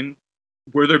kind of thing,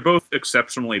 where they're both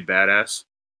exceptionally badass.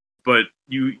 But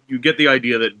you get the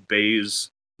idea that Baze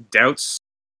doubts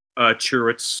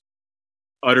Chirrut's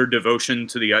utter devotion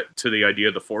to the idea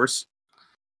of the Force.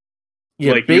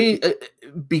 Yeah, like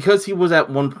because he was at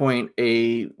one point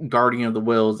a guardian of the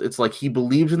Wills. It's like he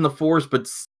believes in the Force, but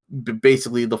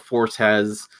basically the Force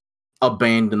has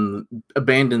abandoned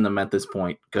them at this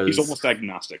point. Because he's almost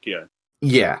agnostic.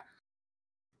 Yeah,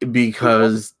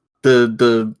 because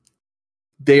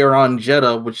they are on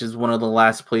Jedha, which is one of the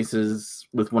last places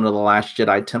with one of the last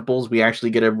Jedi temples. We actually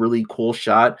get a really cool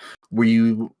shot where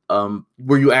you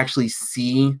actually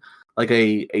see like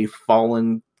a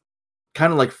fallen,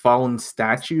 kind of like fallen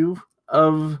statue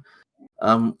of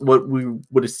what we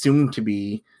would assume to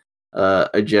be a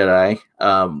Jedi.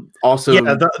 Also,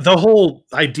 yeah, the whole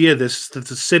idea that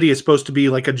the city is supposed to be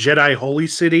like a Jedi holy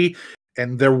city,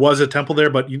 and there was a temple there,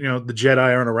 but the Jedi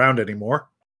aren't around anymore.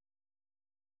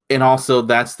 And also,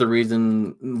 that's the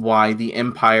reason why the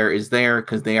Empire is there,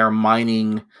 because they are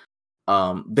mining.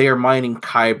 They are mining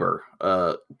Kyber.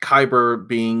 Kyber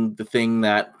being the thing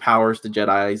that powers the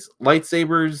Jedi's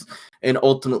lightsabers, and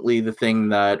ultimately the thing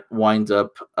that winds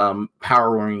up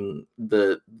powering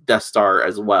the Death Star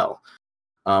as well.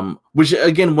 Which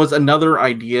again was another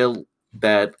idea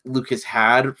that Lucas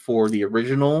had for the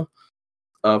original,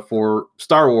 for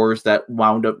Star Wars, that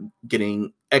wound up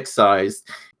getting excised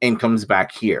and comes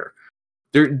back here.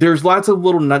 There's lots of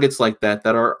little nuggets like that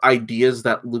are ideas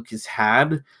that Lucas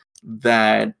had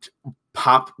that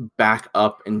pop back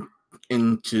up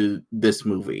into this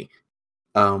movie.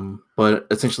 But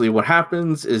essentially what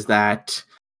happens is that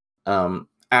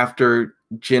after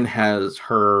Jyn has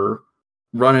her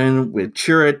run-in with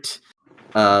Chirrut,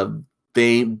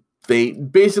 they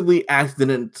basically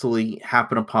accidentally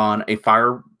happen upon a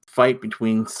firefight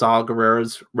between Saw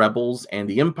Gerrera's rebels and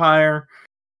the Empire.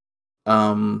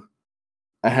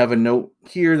 I have a note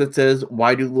here that says,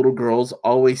 "Why do little girls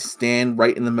always stand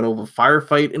right in the middle of a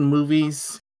firefight in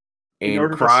movies and in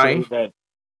order cry?" To show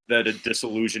that a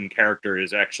disillusioned character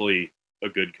is actually a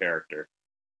good character.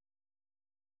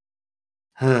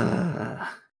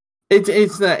 It's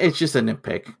just a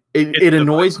nitpick. It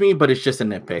annoys me, but it's just a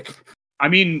nitpick. I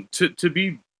mean, to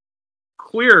be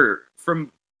clear,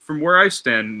 from where I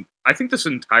stand, I think this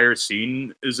entire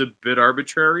scene is a bit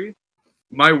arbitrary.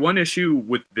 My one issue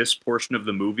with this portion of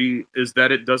the movie is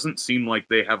that it doesn't seem like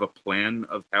they have a plan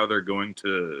of how they're going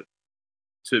to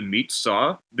meet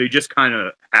Saw. They just kind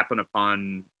of happen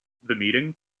upon the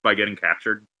meeting by getting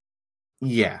captured.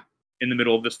 Yeah. In the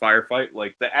middle of this firefight.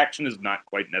 Like, the action is not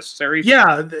quite necessary.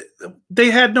 Yeah,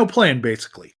 they had no plan,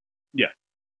 basically. Yeah.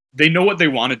 They know what they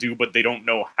want to do, but they don't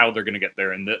know how they're going to get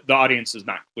there, and the audience is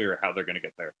not clear how they're going to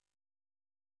get there.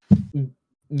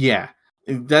 Yeah.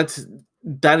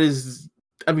 That is...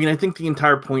 I mean, I think the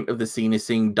entire point of the scene is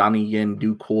seeing Donnie Yen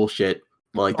do cool shit.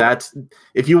 Like, that's...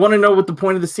 If you want to know what the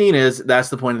point of the scene is, that's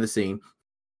the point of the scene.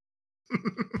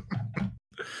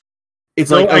 It's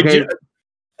so like, okay...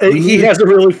 He has a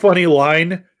really funny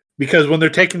line, because when they're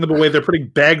taking them away, they're putting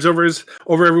bags over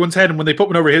everyone's head, and when they put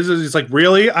one over his, he's like,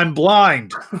 "Really? I'm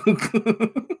blind."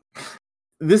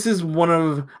 This is one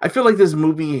of... I feel like this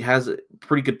movie has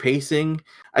pretty good pacing.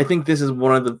 I think this is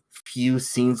one of the few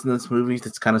scenes in this movie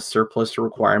that's kind of surplus to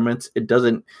requirements. It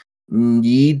doesn't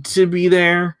need to be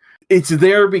there. It's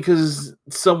there because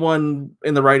someone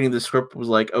in the writing of the script was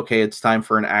like, okay, it's time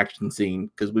for an action scene,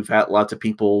 because we've had lots of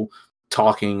people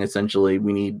talking. Essentially,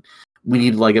 we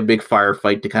need like a big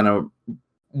firefight to kind of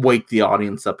wake the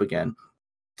audience up again.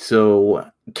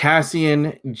 So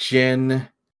Cassian, Jyn,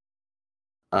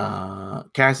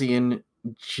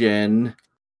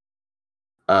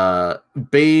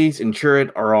 Baze, and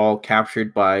Chirrut are all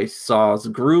captured by Saw's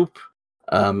group.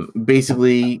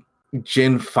 Basically,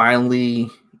 Jyn finally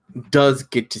does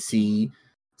get to see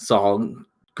Saw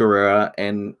Gerrera,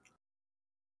 and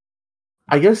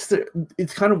I guess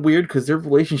it's kind of weird because their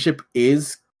relationship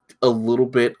is a little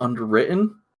bit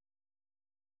underwritten.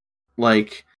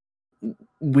 Like,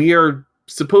 we are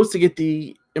supposed to get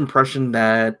the impression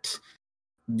that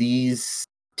these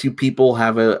two people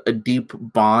have a deep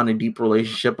bond, a deep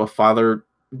relationship, a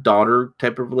father-daughter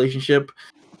type of relationship,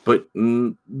 but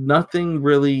nothing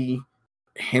really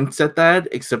hints at that,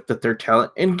 except that they're telling.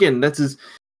 And again,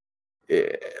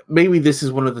 maybe this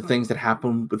is one of the things that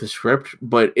happened with the script,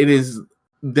 but it is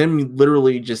them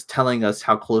literally just telling us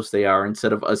how close they are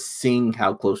instead of us seeing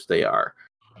how close they are.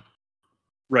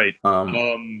 Right.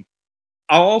 I'll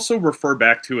also refer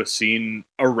back to a scene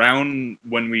around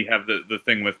when we have the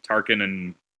thing with Tarkin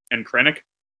and Krennic.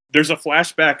 There's a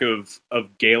flashback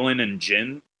of Galen and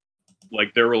Jyn,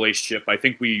 like their relationship. I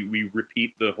think we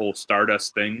repeat the whole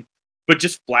Stardust thing, but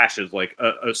just flashes, like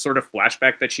a sort of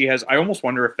flashback that she has. I almost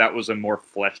wonder if that was a more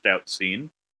fleshed out scene.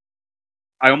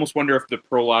 I almost wonder if the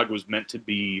prologue was meant to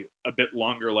be a bit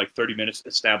longer, like 30 minutes,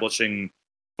 establishing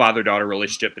father-daughter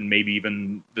relationship, and maybe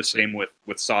even the same with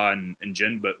Saw and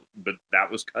Jyn, but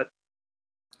that was cut.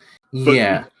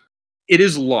 Yeah. But it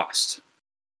is lost.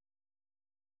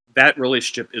 That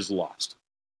relationship is lost.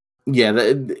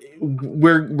 Yeah,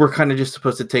 we're kind of just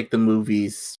supposed to take the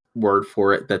movie's word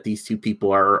for it that these two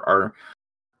people are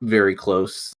very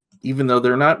close, even though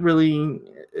they're not really.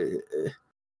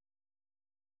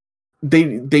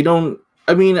 They don't.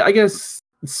 I mean, I guess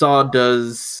Saw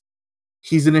does.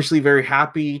 He's initially very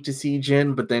happy to see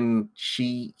Jyn, but then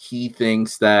he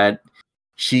thinks that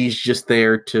she's just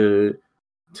there to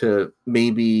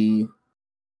maybe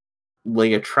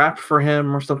lay a trap for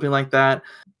him or something like that.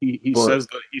 He says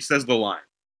the line.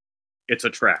 It's a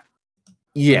trap.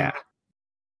 Yeah.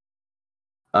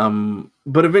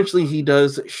 But eventually he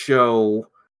does show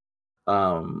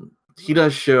Jyn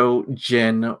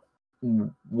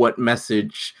what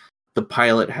message the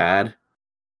pilot had,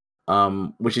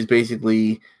 which is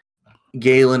basically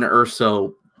Galen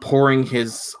Erso pouring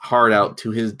his heart out to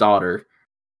his daughter,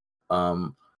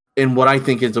 in what I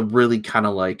think is a really kind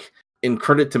of like, in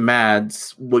credit to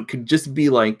Mads, what could just be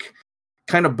like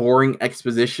kind of boring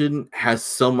exposition has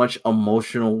so much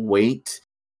emotional weight,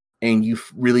 and you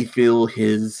really feel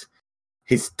his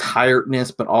tiredness,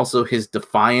 but also his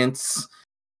defiance.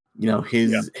 You know,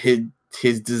 his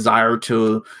desire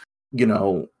to, you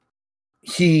know,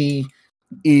 he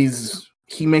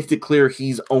makes it clear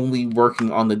he's only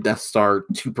working on the Death Star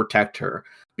to protect her,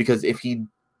 because if he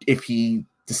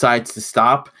decides to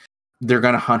stop, they're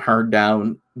gonna hunt her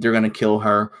down, they're gonna kill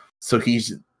her. So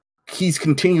he's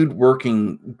continued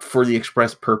working for the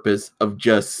express purpose of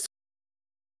just,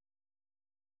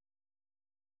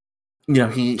 you know,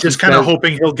 he just kind of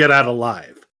hoping he'll get out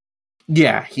alive.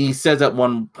 Yeah, he says at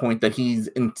one point that he's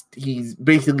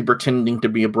basically pretending to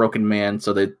be a broken man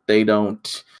so that they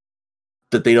don't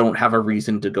have a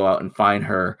reason to go out and find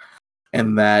her,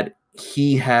 and that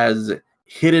he has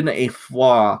hidden a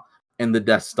flaw in the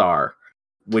Death Star,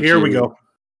 which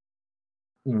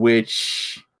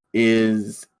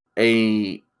is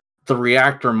the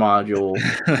reactor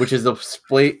module, which is a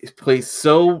place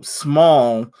so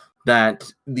small that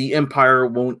the Empire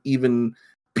won't even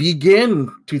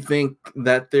begin to think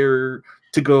that they're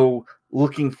to go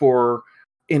looking for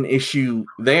an issue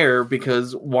there,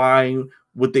 because why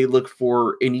would they look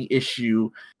for any issue?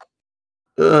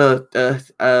 Someone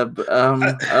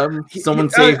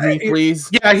save me, please.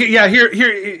 Yeah.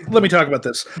 Here. Let me talk about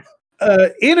this.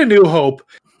 In A New Hope,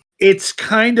 it's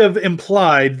kind of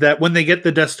implied that when they get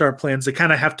the Death Star plans, they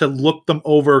kind of have to look them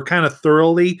over kind of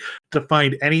thoroughly to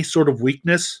find any sort of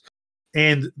weakness,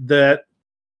 and that.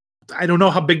 I don't know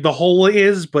how big the hole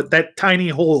is, but that tiny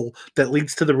hole that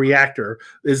leads to the reactor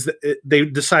they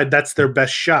decide that's their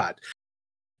best shot.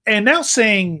 And now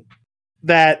saying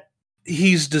that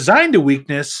he's designed a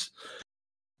weakness,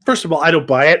 first of all, I don't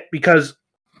buy it, because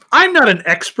I'm not an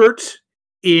expert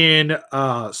in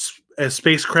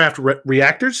spacecraft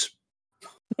reactors,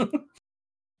 and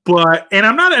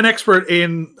I'm not an expert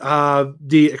in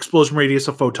the explosion radius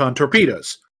of photon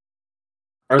torpedoes.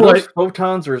 Are those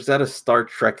photons, or is that a Star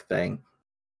Trek thing?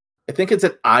 I think it's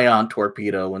an ion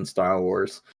torpedo in Star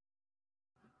Wars.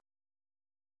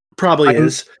 Probably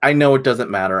is. I know it doesn't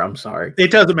matter. I'm sorry.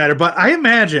 It doesn't matter, but I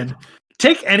imagine,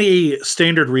 take any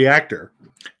standard reactor,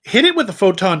 hit it with a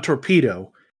photon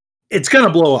torpedo, it's going to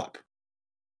blow up.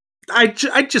 I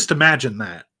just imagine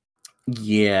that.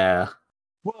 Yeah.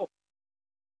 Well,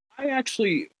 I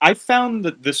found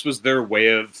that this was their way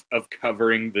of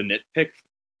covering the nitpick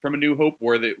from A New Hope,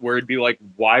 where it'd be like,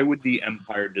 why would the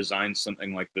Empire design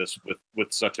something like this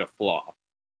with such a flaw?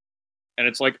 And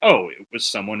it's like, oh, it was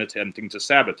someone attempting to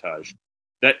sabotage.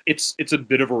 That it's a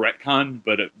bit of a retcon,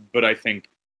 but I think,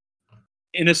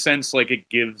 in a sense, like, it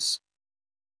gives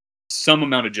some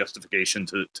amount of justification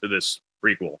to this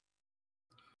prequel.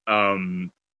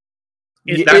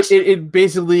 It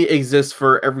basically exists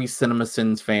for every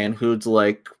CinemaSins fan who's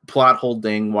like, plot hole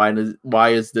ding, why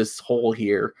is this hole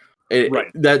here?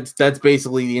 Right. That's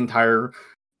basically the entire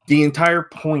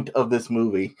point of this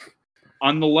movie.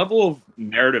 on the level of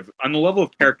narrative, on the level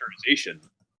of characterization,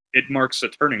 it marks a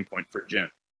turning point for Jin.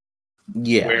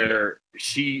 Yeah. Where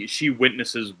she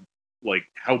witnesses like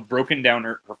how broken down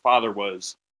her father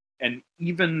was, and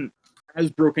even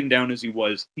as broken down as he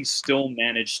was, he still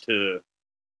managed to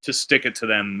stick it to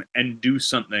them and do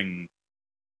something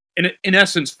in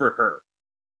essence for her.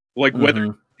 Like whether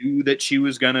he knew that she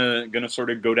was gonna sort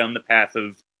of go down the path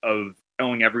of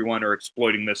telling everyone or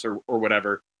exploiting this or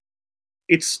whatever.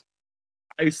 It's,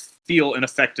 I feel, an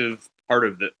effective part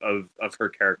of her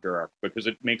character arc, because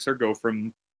it makes her go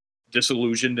from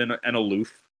disillusioned and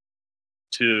aloof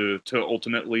to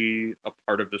ultimately a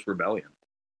part of this rebellion.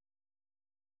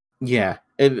 Yeah.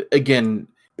 And again,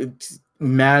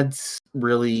 Mads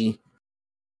really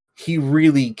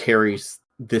carries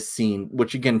this scene,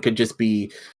 which again could just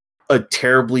be a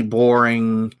terribly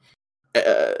boring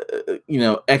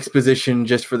exposition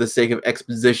just for the sake of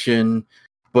exposition,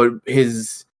 but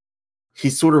his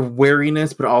sort of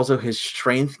wariness, but also his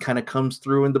strength kind of comes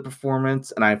through in the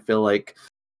performance. And I feel like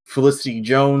Felicity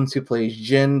Jones, who plays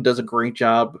Jin, does a great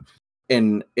job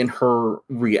in her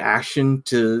reaction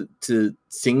to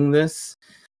seeing this.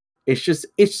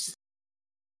 It's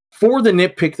for the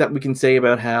nitpick that we can say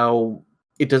about how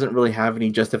it doesn't really have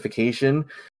any justification.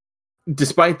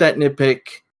 Despite that nitpick,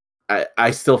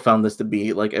 I still found this to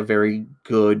be like a very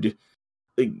good,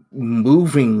 like,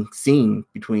 moving scene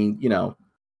between,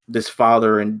 this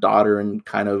father and daughter, and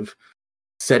kind of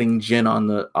setting Jin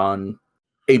on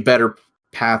a better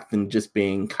path than just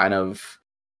being kind of,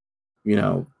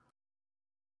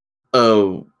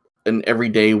 an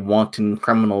everyday wanton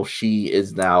criminal. She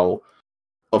is now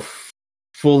a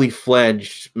fully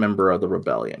fledged member of the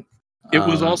rebellion. It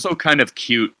was also kind of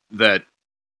cute that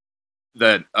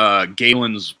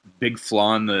Galen's big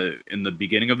flaw in the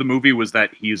beginning of the movie was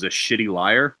that he's a shitty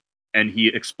liar, and he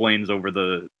explains over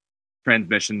the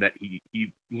transmission that he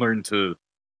learned to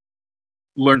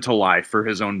lie for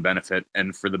his own benefit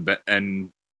and for the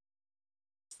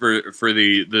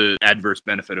adverse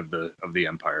benefit of the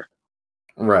Empire.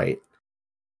 Right.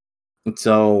 And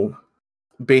so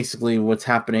basically what's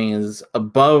happening is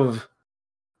not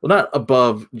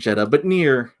above Jedha, but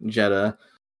near Jedha,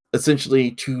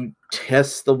 essentially to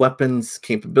test the weapon's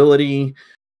capability.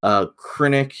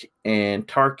 Krennic and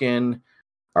Tarkin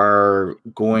are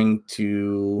going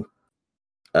to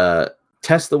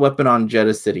test the weapon on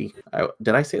Jedha City.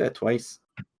 Did I say that twice?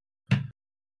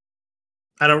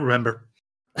 I don't remember.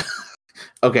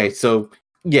 Okay, so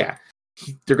yeah,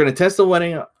 they're going to test the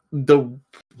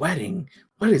wedding.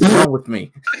 What is wrong with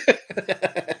me?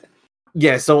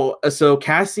 Yeah, so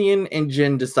Cassian and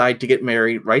Jin decide to get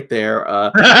married right there.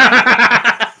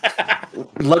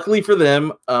 Luckily for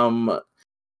them,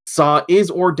 Saw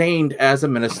is ordained as a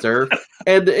minister,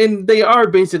 and they are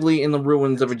basically in the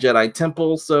ruins of a Jedi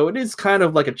temple, so it is kind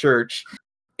of like a church.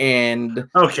 And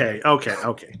okay.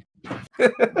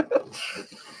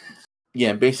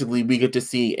 Yeah, basically we get to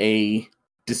see a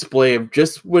display of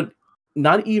just what,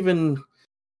 not even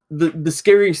the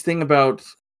scariest thing about,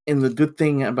 and the good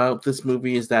thing about this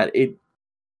movie is that it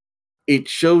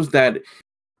shows that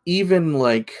even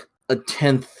like a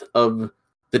tenth of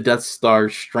the Death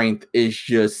Star's strength is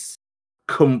just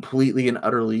completely and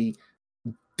utterly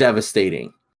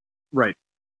devastating. Right.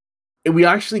 And we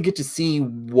actually get to see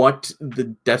what the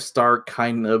Death Star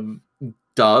kind of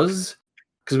does,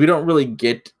 because we don't really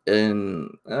get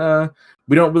to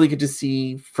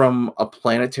see from a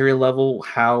planetary level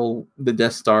how the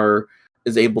Death Star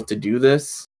is able to do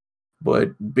this.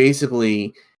 But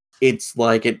basically, it's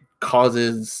like it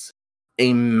causes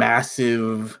a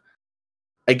massive,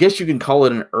 I guess you can call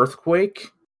it an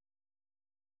earthquake.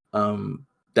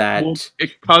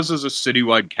 It causes a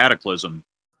citywide cataclysm.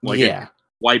 Like, yeah, it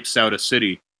wipes out a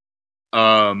city.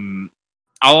 I'll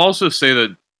also say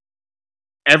that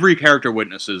every character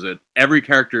witnesses it. Every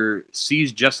character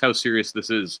sees just how serious this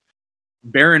is.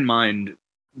 Bear in mind,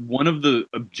 one of the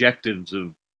objectives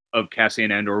of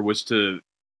Cassian Andor was to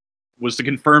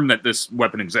confirm that this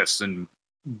weapon exists, and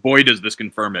boy does this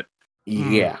confirm it.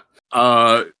 Yeah.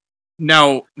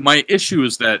 Now, my issue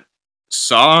is that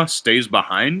Saw stays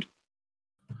behind.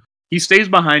 He stays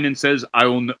behind and says, I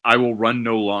will run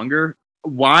no longer.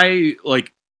 Why,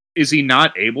 like, is he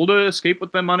not able to escape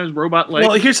with them on his robot leg?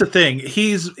 Well, here's the thing.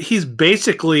 He's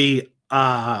basically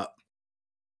I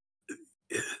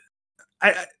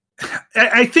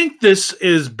think this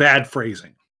is bad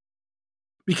phrasing.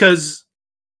 Because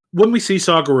when we see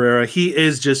Saw Gerrera, he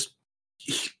is just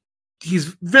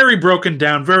he's very broken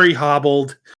down, very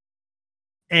hobbled.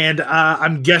 And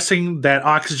I'm guessing that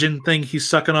oxygen thing he's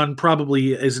sucking on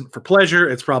probably isn't for pleasure.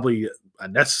 It's probably a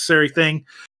necessary thing.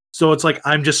 So it's like,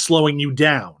 I'm just slowing you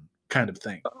down kind of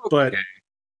thing. Okay.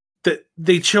 But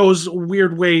they chose a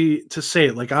weird way to say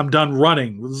it. Like, I'm done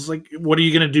running. It was like, what are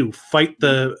you going to do? Fight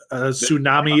the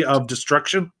tsunami of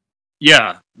destruction?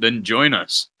 Yeah, then join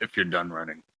us if you're done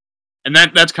running. And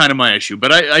that's kind of my issue,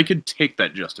 but I could take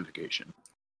that justification.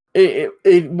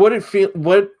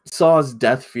 What Saw's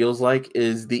death feels like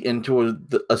is the into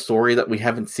a story that we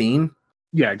haven't seen.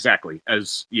 Yeah, exactly.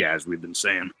 As we've been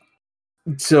saying.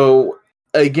 So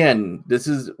again, this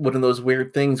is one of those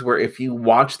weird things where if you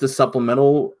watch the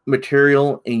supplemental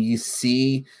material and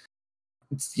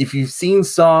if you've seen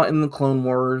Saw in the Clone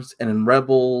Wars and in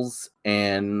Rebels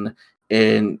and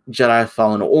in Jedi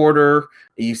Fallen Order,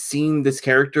 you've seen this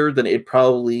character, then it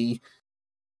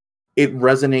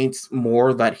resonates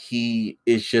more that he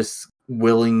is just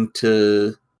willing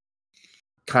to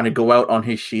kind of go out on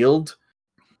his shield.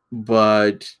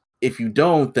 But if you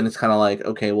don't, then it's kind of like,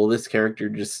 okay, well, this character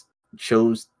just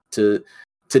chose to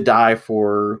die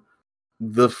for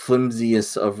the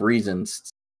flimsiest of reasons,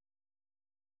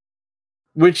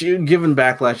 which, given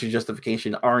Backlash and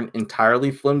Justification, aren't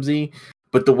entirely flimsy,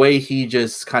 but the way he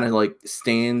just kind of like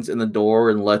stands in the door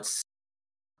and lets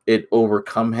it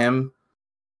overcome him,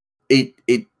 it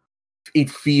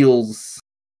feels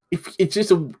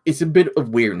it's a bit of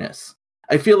weirdness.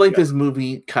 I feel like this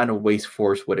movie kind of wastes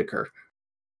Forrest Whitaker.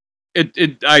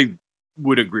 I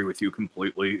would agree with you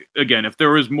completely. Again, if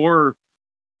there was more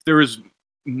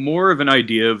of an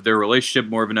idea of their relationship,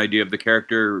 more of an idea of the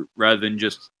character, rather than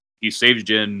just he saves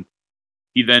Jin,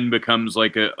 he then becomes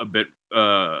like a bit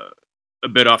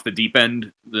off the deep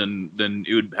end, then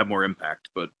it would have more impact.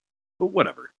 But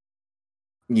whatever.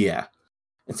 Yeah.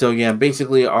 And so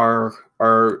basically our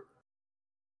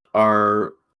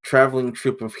traveling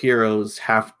troupe of heroes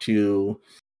have to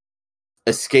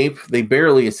escape. They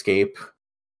barely escape.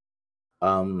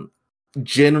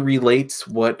 Jin relates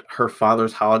what her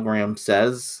father's hologram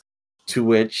says, to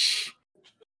which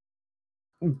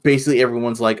basically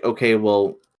everyone's like, okay,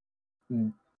 well,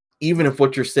 even if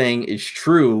what you're saying is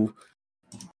true,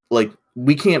 like,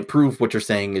 we can't prove what you're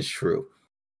saying is true.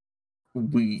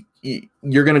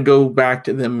 You're going to go back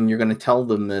to them and you're going to tell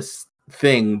them this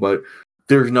thing, but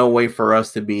there's no way for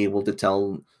us to be able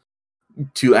to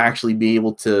actually be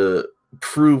able to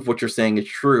prove what you're saying is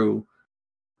true.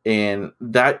 And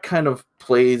that kind of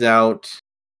plays out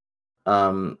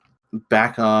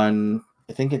back on,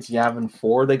 I think it's Yavin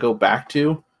 4 they go back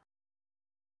to.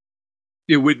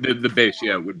 It would the base,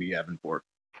 it would be Yavin 4.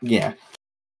 Yeah.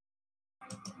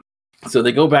 So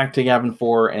they go back to Yavin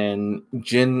 4 and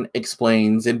Jin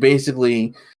explains, and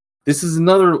basically this is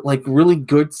another like really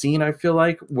good scene, I feel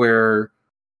like, where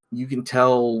you can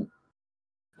tell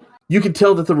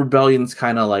that the rebellion's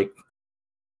kind of like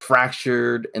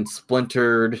fractured and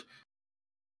splintered.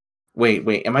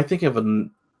 Wait, am I thinking of a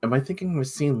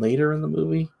scene later in the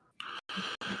movie?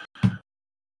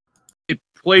 It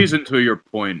plays into your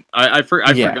point. I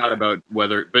forgot about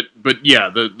whether, but yeah,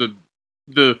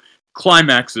 the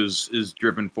climax is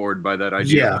driven forward by that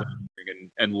idea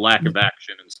and lack of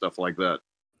action and stuff like that.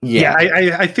 Yeah,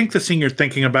 I think the scene you're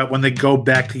thinking about when they go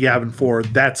back to Yavin 4,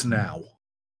 that's now.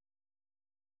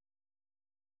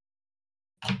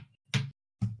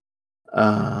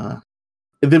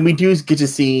 Then we do get to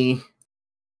see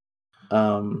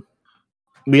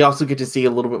we also get to see a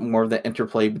little bit more of the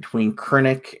interplay between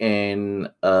Krennic and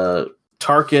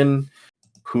Tarkin,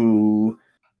 who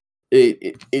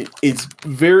it's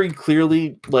very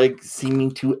clearly like seeming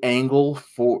to angle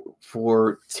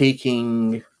for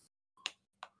taking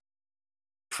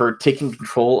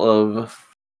control of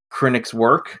Krennic's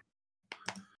work.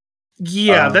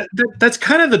 Yeah, that's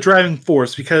kind of the driving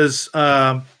force, because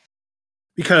Krennic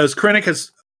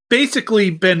has basically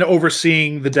been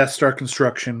overseeing the Death Star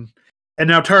construction, and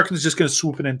now Tarkin's just going to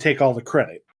swoop in and take all the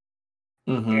credit.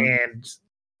 Mm-hmm.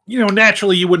 And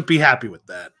naturally you wouldn't be happy with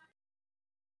that.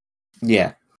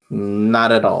 Yeah,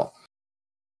 not at all.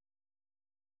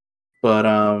 But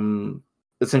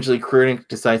essentially Krennic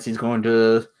decides he's going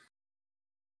to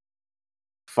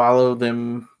follow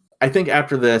them. I think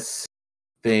after this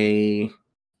they're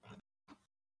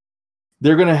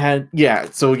gonna have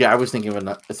I was thinking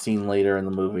of a scene later in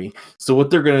the movie. So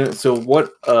what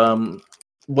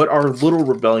our little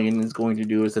rebellion is going to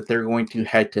do is that they're going to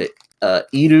head to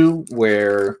Edu,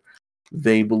 where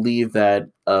they believe that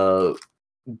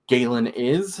Galen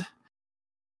is.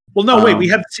 Well, no, wait, we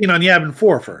have the scene on Yavin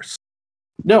 4 first.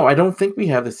 No, I don't think we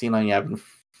have the scene on Yavin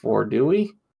 4, do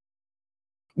we?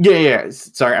 Yeah.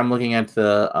 Sorry, I'm looking at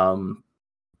the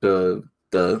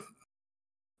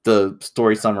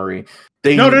story summary.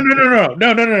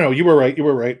 No. You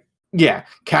were right. Yeah,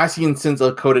 Cassian sends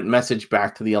a coded message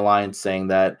back to the Alliance saying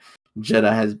that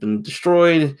Jedha has been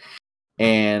destroyed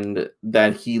and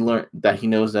that he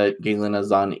knows that Galen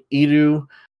is on Edu.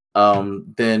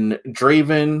 Then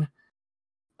Draven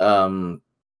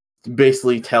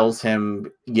basically tells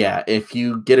him, yeah, if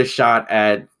you get a shot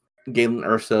at Galen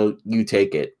Erso, you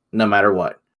take it, no matter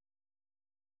what.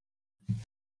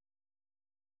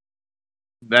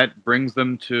 That brings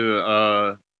them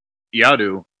to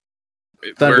Yadu.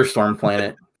 Thunderstorm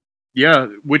Planet. Yeah,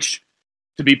 which,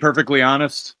 to be perfectly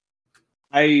honest,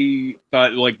 I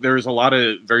thought like there was a lot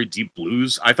of very deep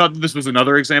blues. I thought this was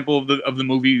another example of the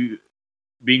movie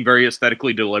being very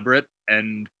aesthetically deliberate,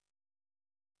 and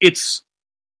it's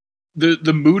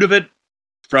the mood of it,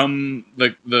 from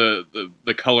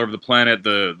the color of the planet,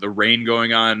 the rain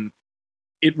going on.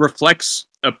 It reflects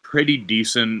a pretty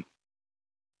decent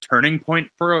turning point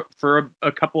for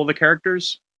a couple of the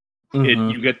characters. Mm-hmm.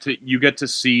 You get to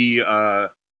see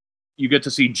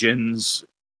Jin's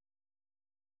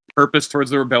purpose towards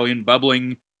the rebellion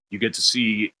bubbling. You get to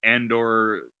see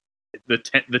Andor,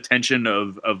 the tension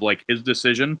of like his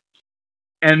decision.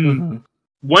 And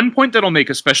one point that I'll make,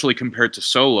 especially compared to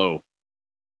Solo,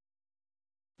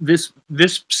 this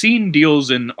scene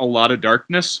deals in a lot of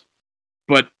darkness,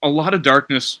 but a lot of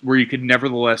darkness where you could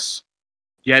nevertheless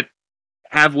yet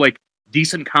have like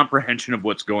decent comprehension of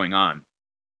what's going on.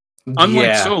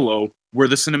 Unlike Solo, where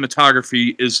the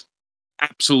cinematography is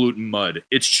absolute mud.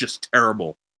 It's just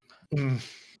terrible.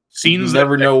 Scenes you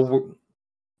never know.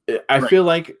 I feel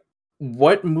like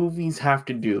what movies have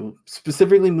to do,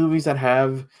 specifically movies that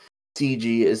have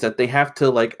CG, is that they have to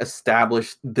like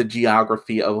establish the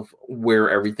geography of where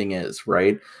everything is,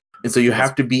 right? And so you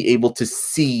have to be able to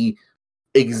see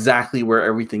exactly where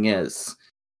everything is.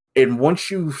 And once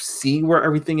you see where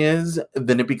everything is,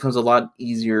 then it becomes a lot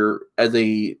easier as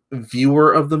a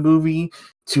viewer of the movie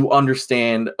to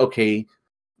understand, okay,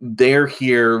 they're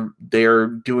here, they're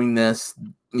doing this,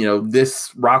 you know,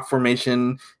 this rock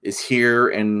formation is here,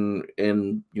 and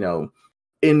you know,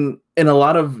 in a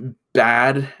lot of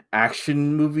bad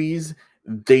action movies,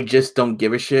 they just don't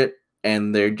give a shit,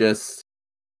 and they're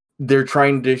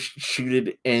trying to shoot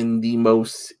it in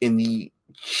the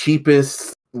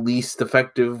cheapest, least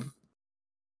effective,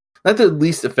 not the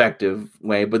least effective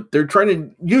way, but they're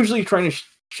usually trying to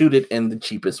shoot it in the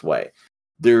cheapest way.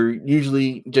 They're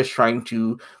usually just trying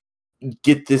to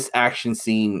get this action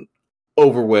scene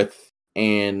over with,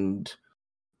 and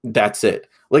that's it.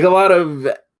 Like a lot of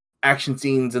action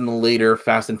scenes in the later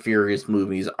Fast and Furious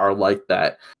movies are like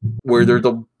that, where there's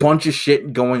a bunch of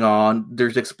shit going on,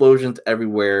 there's explosions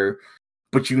everywhere,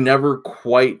 but you never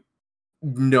quite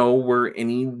know where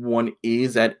anyone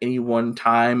is at any one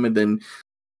time, and then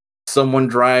someone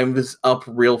drives up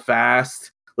real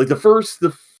fast. Like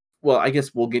well, I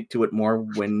guess we'll get to it more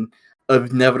when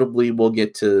inevitably we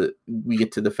get to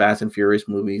the Fast and Furious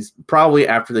movies, probably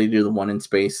after they do the one in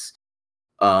space.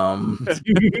 But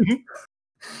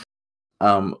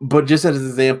just as an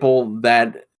example,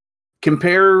 that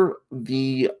compare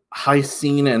the heist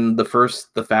scene in the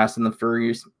Fast and the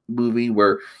Furious movie,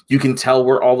 where you can tell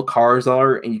where all the cars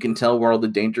are and you can tell where all the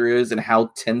danger is and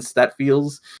how tense that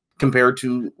feels, compared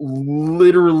to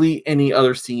literally any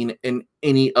other scene in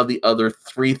any of the other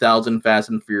 3,000 Fast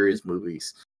and Furious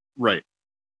movies. Right.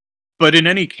 But in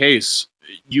any case,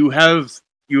 you have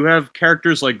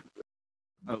characters like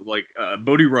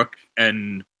Bodhi Rook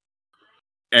and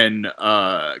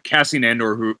Cassian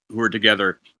Andor who are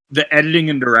together. The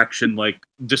editing and direction like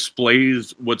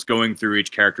displays what's going through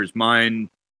each character's mind.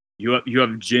 You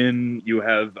have Jin, you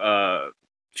have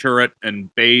Chirrut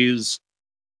and Baze.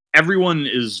 Everyone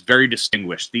is very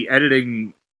distinguished. The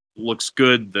editing looks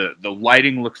good, the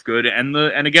lighting looks good, and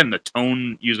again the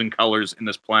tone using colors in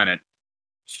this planet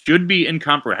should be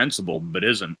incomprehensible, but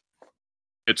isn't.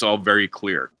 It's all very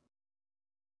clear.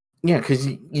 Yeah, because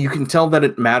you can tell that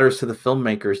it matters to the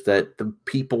filmmakers that the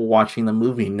people watching the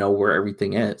movie know where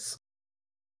everything is.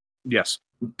 Yes.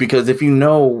 Because if you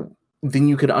know, then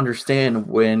you could understand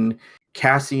when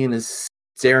Cassian is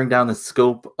staring down the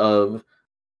scope of,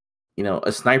 you know,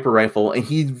 a sniper rifle, and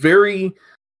he very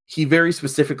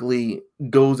specifically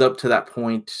goes up to that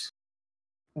point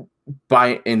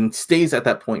and stays at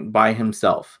that point by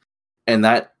himself. And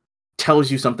that tells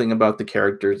you something about the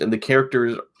characters, and the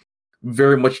characters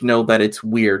very much know that it's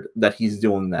weird that he's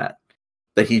doing that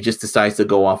he just decides to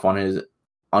go off on his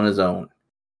own.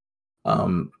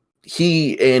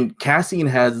 Cassian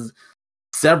has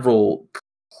several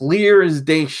clear as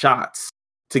day shots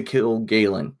to kill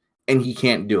Galen, and he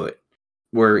can't do it.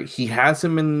 Where he has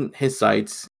him in his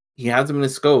sights, he has him in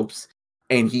his scopes,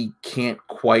 and he can't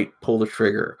quite pull the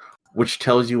trigger, which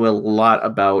tells you a lot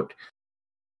about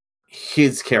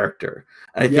his character.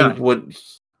 And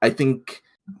I think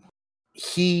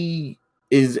he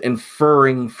is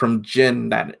inferring from Jin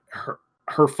that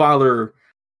her father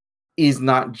is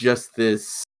not just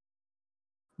this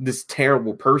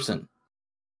terrible person.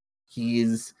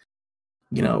 He's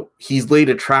laid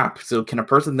a trap. So can a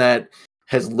person that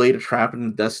has laid a trap in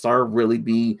the Death Star really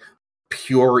be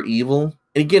pure evil?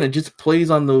 And again, it just plays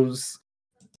on those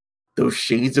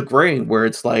shades of gray where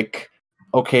it's like,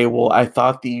 okay, well, I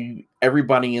thought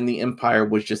everybody in the Empire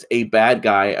was just a bad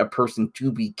guy, a person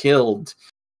to be killed,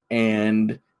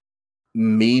 and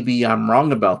maybe I'm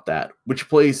wrong about that, which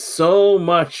plays so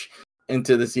much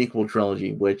into the sequel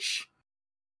trilogy, which,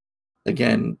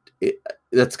 again,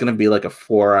 that's going to be like a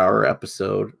 4-hour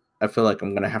episode. I feel like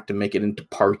I'm going to have to make it into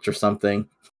parts or something.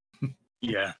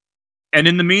 Yeah. And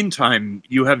in the meantime,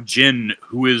 you have Jin,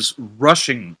 who is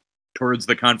rushing towards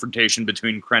the confrontation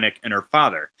between Krennic and her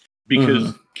father,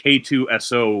 because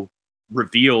K2SO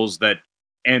reveals that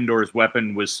Andor's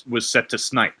weapon was set to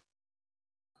snipe.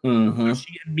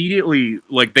 She immediately,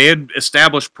 like, they had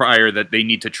established prior that they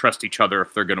need to trust each other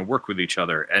if they're going to work with each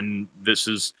other, and this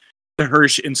is her.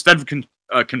 Instead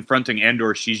of confronting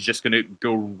Andor, she's just going to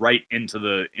go right into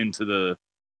the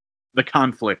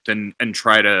conflict and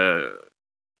try to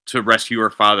rescue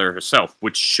her father herself,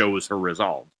 which shows her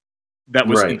resolve. That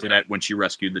was hinted at when she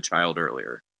rescued the child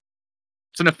earlier.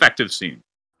 It's an effective scene.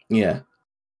 Yeah.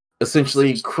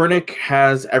 Essentially, Krennic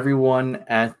has everyone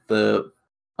at the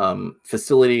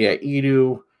facility at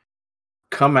Eadu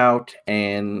come out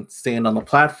and stand on the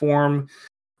platform,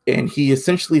 and he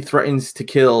essentially threatens to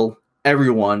kill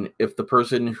everyone if the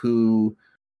person who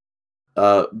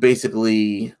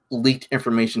basically leaked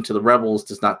information to the rebels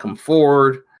does not come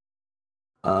forward.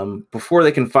 Before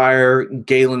they can fire,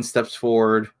 Galen steps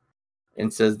forward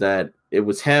and says that it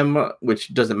was him,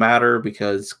 which doesn't matter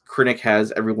because Krennic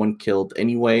has everyone killed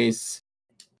anyways.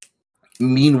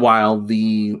 Meanwhile,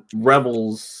 the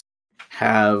rebels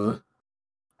have...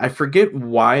 I forget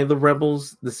why the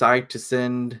rebels decide to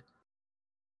send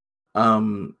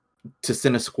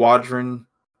a squadron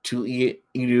to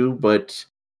Eadu, but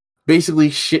basically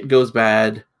shit goes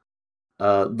bad.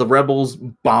 The rebels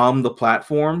bomb the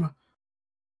platform,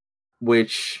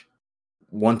 which,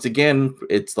 once again,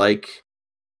 it's like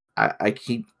I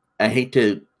hate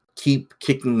to keep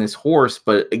kicking this horse,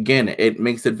 but again, it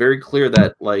makes it very clear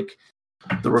that, like,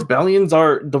 the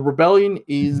rebellion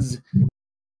is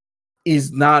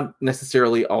not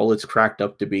necessarily all it's cracked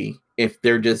up to be if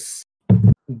they're just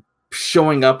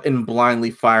showing up and blindly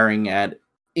firing at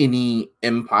any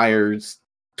Empire's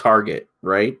target,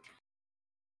 right?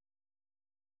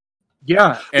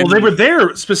 Yeah. Well, they were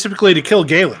there specifically to kill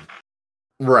Galen.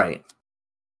 Right.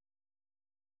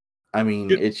 I mean,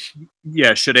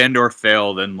 should Andor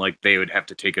fail, then, like, they would have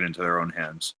to take it into their own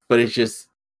hands. But it's just,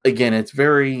 again, it's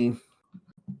very...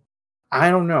 I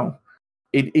don't know.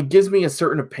 It gives me a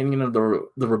certain opinion of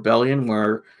the rebellion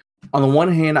where, on the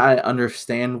one hand, I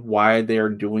understand why they are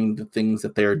doing the things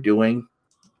that they are doing.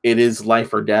 It is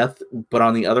life or death. But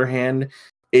on the other hand,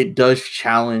 it does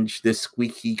challenge this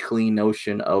squeaky clean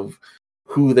notion of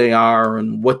who they are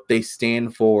and what they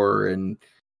stand for and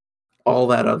all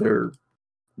that other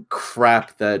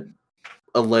crap that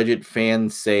alleged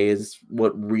fans say is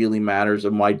what really matters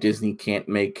and why Disney can't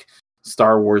make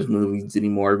Star Wars movies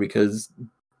anymore, because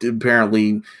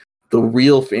apparently the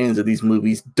real fans of these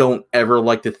movies don't ever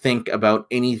like to think about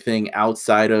anything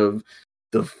outside of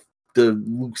the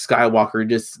Luke Skywalker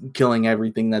just killing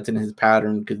everything that's in his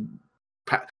pattern,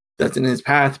 that's in his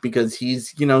path, because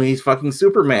he's fucking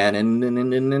Superman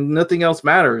and nothing else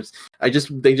matters. They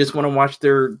just want to watch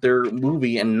their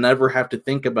movie and never have to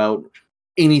think about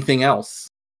anything else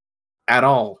at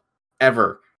all,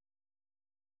 ever.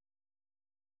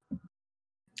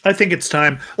 I think it's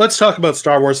time. Let's talk about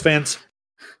Star Wars fans.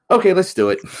 Okay, let's do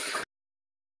it.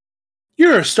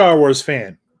 You're a Star Wars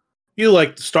fan. You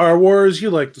like the Star Wars.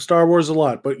 You like the Star Wars a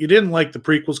lot, but you didn't like the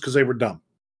prequels because they were dumb.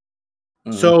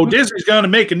 So Disney's going to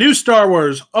make a new Star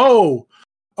Wars. Oh,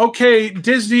 okay,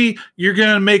 Disney, you're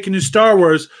going to make a new Star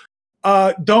Wars.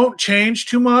 Don't change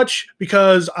too much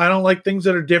because I don't like things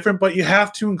that are different, but you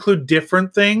have to include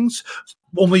different things.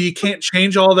 Only you can't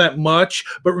change all that much.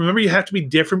 But remember, you have to be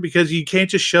different because you can't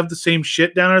just shove the same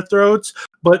shit down our throats.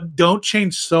 But don't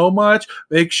change so much.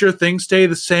 Make sure things stay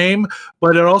the same.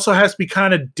 But it also has to be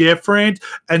kind of different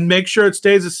and make sure it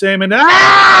stays the same. And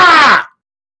that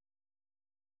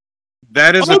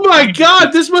is. Oh my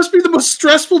God! This must be the most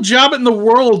stressful job in the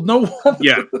world. No wonder.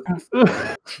 Yeah.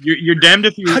 You're damned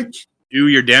if you do.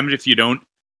 You're damned if you don't.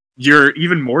 You're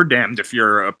even more damned if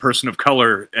you're a person of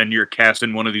color and you're cast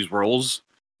in one of these roles,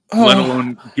 let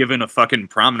alone given a fucking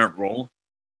prominent role.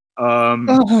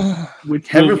 Which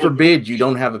Heaven forbid you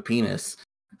don't have a penis.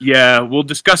 Yeah, we'll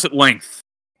discuss at length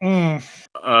Mm.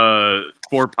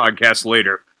 4 podcasts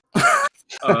later.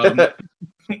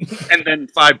 And then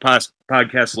 5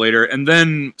 podcasts later, and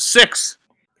then 6.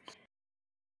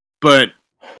 But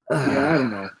yeah, I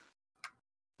don't know.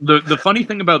 The funny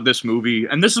thing about this movie,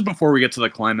 and this is before we get to the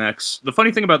climax, the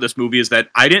funny thing about this movie is that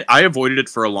I avoided it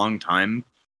for a long time,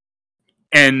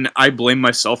 and I blame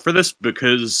myself for this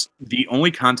because the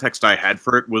only context I had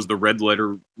for it was the Red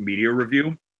Letter Media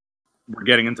review. We're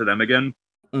getting into them again.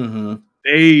 Mm-hmm.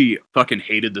 They fucking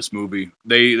hated this movie.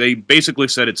 They basically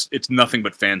said it's nothing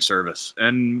but fan service,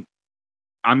 and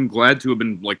I'm glad to have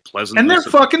been like pleasant. And they're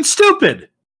fucking stupid.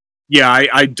 Yeah,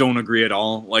 I don't agree at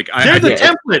all. Like they're the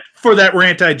template for that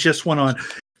rant I just went on,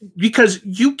 because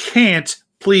you can't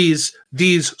please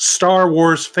these Star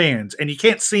Wars fans, and you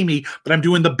can't see me, but I'm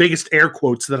doing the biggest air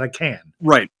quotes that I can.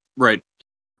 Right.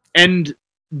 And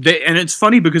it's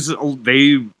funny because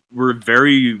they were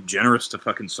very generous to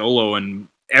fucking Solo, and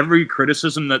every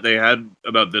criticism that they had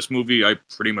about this movie, I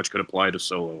pretty much could apply to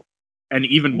Solo, and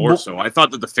even more so. I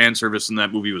thought that the fan service in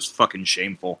that movie was fucking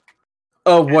shameful.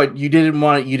 Oh, what you didn't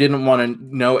want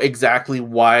to know exactly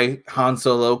why Han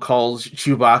Solo calls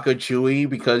Chewbacca Chewie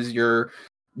because you're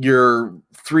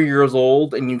 3 years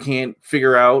old and you can't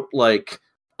figure out like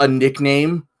a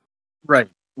nickname. Right.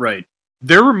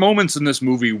 There were moments in this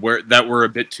movie that were a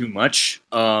bit too much.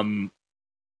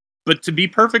 But to be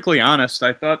perfectly honest,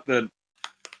 I thought that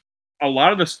a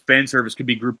lot of this fan service could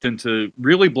be grouped into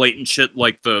really blatant shit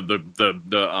like the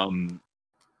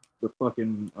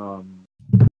fucking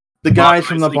the guys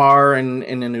from the bar in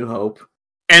A New Hope.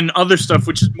 And other stuff,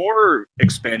 which is more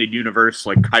expanded universe,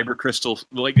 like Kyber Crystal.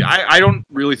 Like, I don't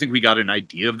really think we got an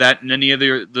idea of that in any of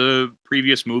the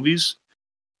previous movies.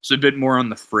 It's a bit more on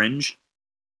the fringe.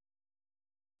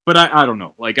 But I don't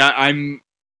know. Like, I'm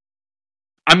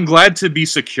glad to be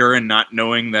secure in not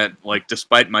knowing that, like,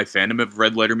 despite my fandom of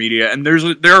Red Letter Media, and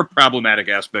there are problematic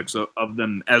aspects of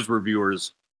them as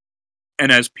reviewers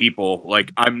and as people.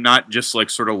 Like, I'm not just, like,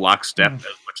 sort of lockstep as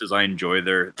much as I enjoy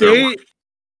their work.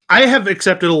 I have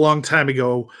accepted a long time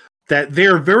ago that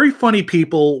they're very funny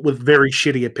people with very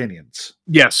shitty opinions.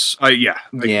 Yes, I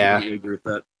agree with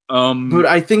that. But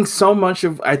I think so much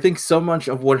of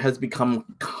what has become,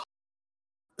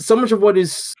 so much of what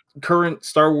is current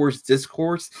Star Wars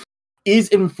discourse is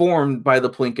informed by the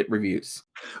Plinkett reviews.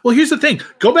 Well, here's the thing: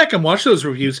 go back and watch those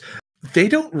reviews. They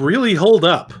don't really hold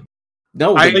up.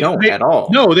 No, they don't at all.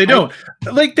 No, they don't.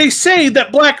 Like, they say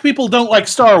that black people don't like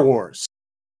Star Wars.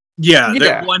 Yeah.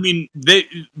 Well, I mean,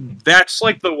 that's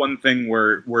like the one thing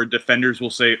where defenders will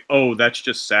say, "Oh, that's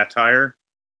just satire."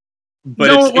 But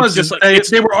no, it wasn't.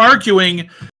 They were arguing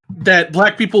that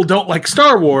black people don't like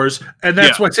Star Wars, and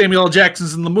that's why Samuel L.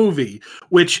 Jackson's in the movie.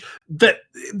 Which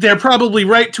they're probably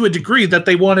right to a degree that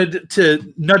they wanted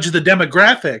to nudge the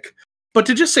demographic, but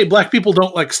to just say black people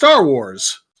don't like Star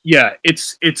Wars. Yeah,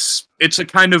 it's a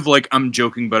kind of like, I'm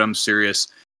joking, but I'm serious.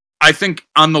 I think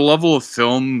on the level of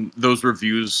film, those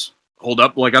reviews hold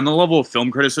up. Like, on the level of film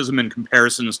criticism and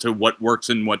comparisons to what works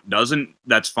and what doesn't,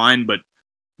 that's fine. But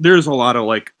there's a lot of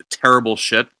like terrible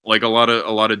shit, like a lot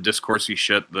of discoursey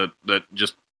shit that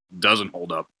just doesn't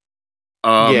hold up.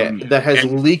 That has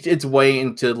leaked its way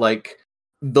into like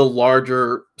the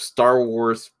larger Star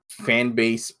Wars fan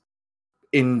base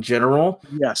in general.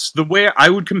 Yes, the way I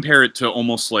would compare it to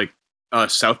almost like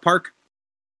South Park,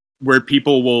 where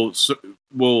people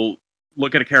will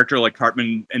look at a character like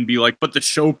Cartman and be like, but the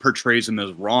show portrays him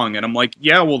as wrong. And I'm like,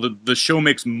 yeah, well, the show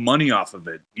makes money off of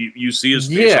it. You see his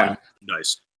face on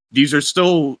merchandise. These are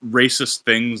still racist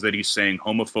things that he's saying,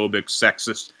 homophobic,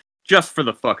 sexist, just for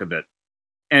the fuck of it.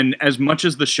 And as much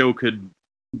as the show could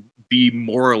be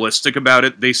moralistic about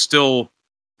it, they still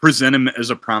present him as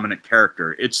a prominent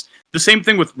character. It's the same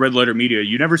thing with Red Letter Media.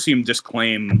 You never see him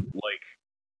disclaim, like,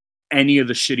 any of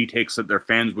the shitty takes that their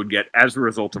fans would get as a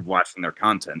result of watching their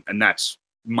content, and that's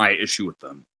my issue with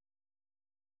them.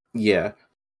 Yeah,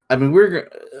 I mean, we're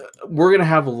gonna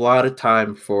have a lot of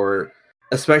time for,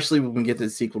 especially when we get to the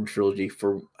sequel trilogy,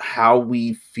 for how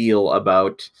we feel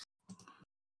about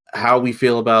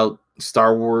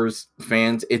Star Wars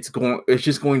fans. It's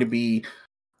just going to be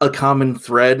a common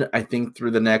thread, I think,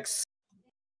 through the next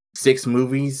 6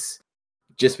 movies,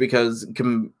 just because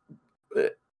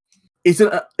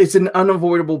it's an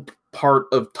unavoidable part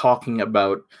of talking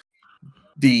about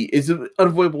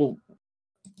unavoidable.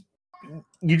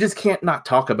 You just can't not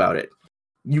talk about it.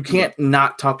 You can't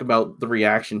not talk about the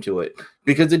reaction to it,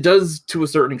 because it does, to a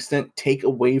certain extent, take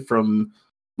away from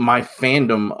my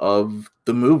fandom of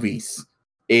the movies.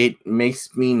 It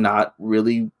makes me not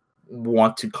really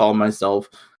want to call myself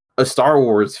a Star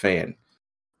Wars fan,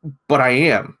 but I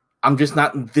am. I'm just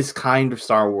not this kind of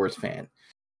Star Wars fan.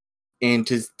 and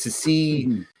to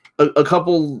see a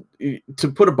couple,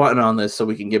 to put a button on this so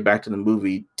we can get back to the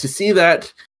movie, to see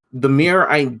that the mere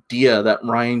idea that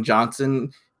Rian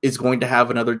Johnson is going to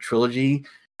have another trilogy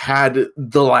had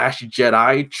The Last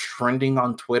Jedi trending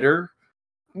on Twitter.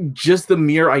 Just the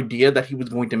mere idea that he was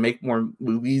going to make more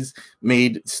movies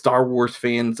made Star Wars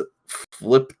fans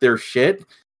flip their shit.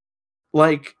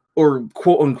 Like, or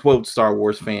quote unquote Star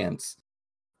Wars fans.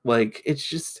 Like, it's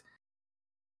just,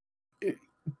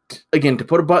 again, to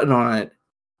put a button on it,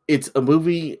 it's a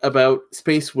movie about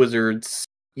space wizards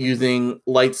using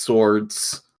light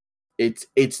swords.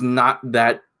 It's not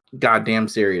that goddamn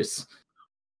serious.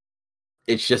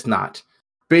 It's just not.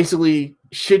 Basically,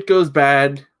 shit goes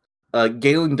bad.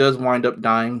 Galen does wind up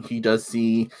dying. He does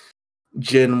see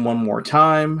Jyn one more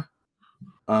time.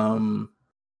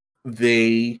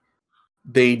 They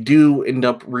do end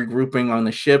up regrouping on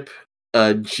the ship.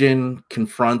 Jyn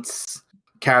confronts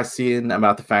Cassian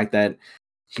about the fact that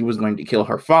he was going to kill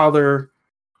her father.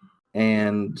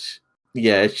 And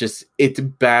yeah, it's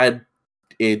bad.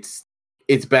 It's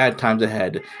bad times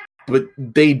ahead. But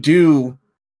they do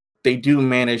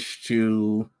manage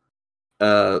to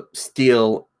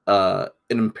steal an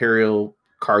Imperial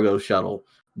cargo shuttle,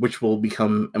 which will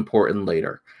become important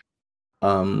later.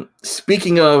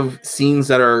 Speaking of scenes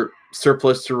that are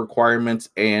surplus to requirements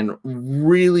and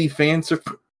really fan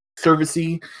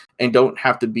servicey and don't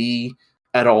have to be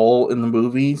at all in the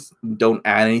movies, don't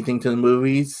add anything to the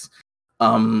movies,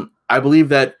 I believe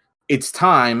that it's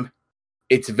time.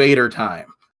 It's Vader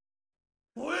time.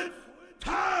 It's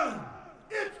time!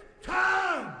 It's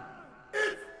time!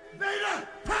 It's Vader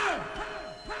time!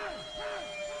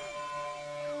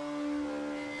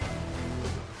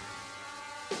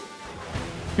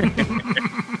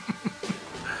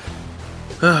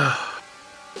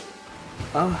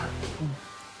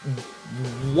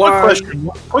 Why?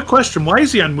 Quick question. Why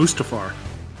is he on Mustafar?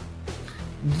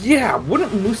 Yeah,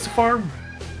 wouldn't Mustafar...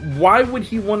 Why would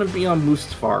he want to be on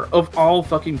Mustafar, of all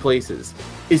fucking places?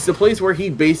 It's the place where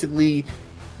he basically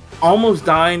almost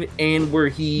died and where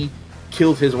he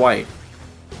killed his wife.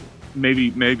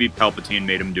 Maybe Palpatine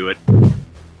made him do it.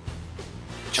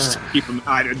 Just to keep him...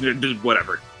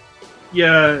 whatever.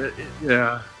 Yeah.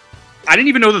 I didn't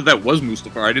even know that was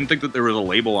Mustafar. I didn't think that there was a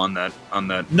label on that.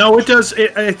 No, it does.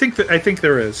 I think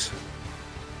there is.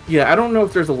 Yeah, I don't know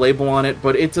if there's a label on it,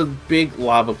 but it's a big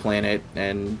lava planet,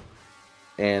 and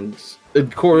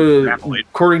according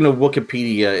to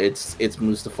Wikipedia, it's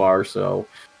Mustafar. So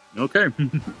okay.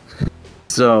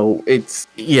 So it's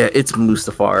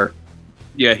Mustafar.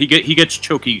 Yeah, he gets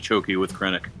choky with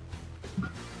Krennic.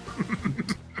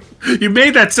 You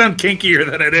made that sound kinkier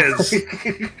than it is.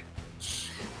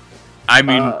 I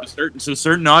mean, to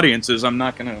certain audiences, I'm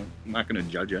not gonna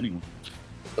judge anyone.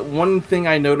 One thing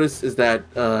I noticed is that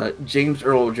James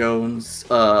Earl Jones,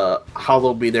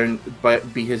 Hallowed be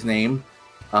his name.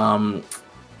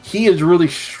 He is really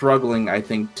struggling, I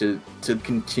think, to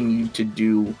continue to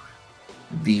do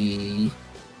the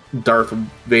Darth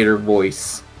Vader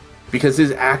voice, because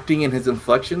his acting and his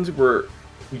inflections were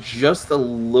just a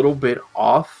little bit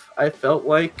off. I felt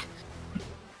like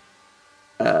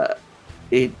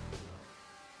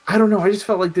I don't know. I just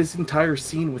felt like this entire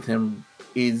scene with him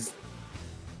is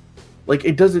like,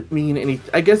 it doesn't mean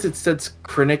anything. I guess it sets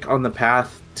Krennic on the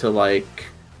path to like.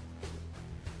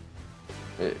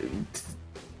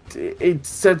 It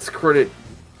sets Krennic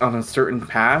on a certain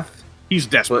path. He's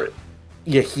desperate.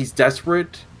 He's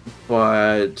desperate,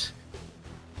 but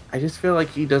I just feel like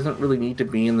he doesn't really need to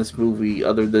be in this movie,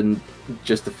 other than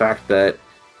just the fact that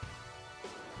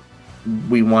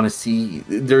we want to see.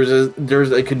 There's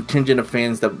a contingent of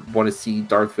fans that want to see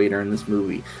Darth Vader in this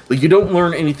movie. Like, you don't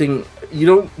learn anything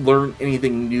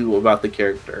new about the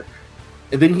character,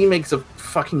 and then he makes a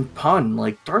fucking pun.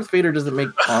 Like, Darth Vader doesn't make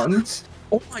puns.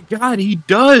 Oh my god, he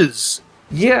does.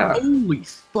 Yeah. Holy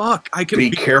fuck! I can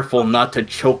be careful not to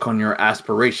choke on your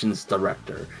aspirations,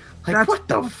 director. Like, that's what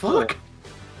the fuck?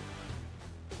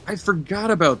 I forgot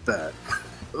about that.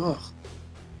 Ugh.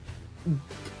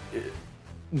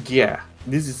 Yeah,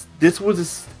 this was a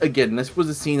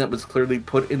scene that was clearly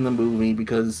put in the movie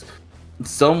because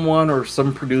someone or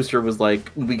some producer was like,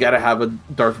 we gotta have a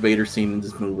Darth Vader scene in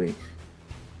this movie.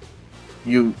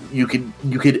 You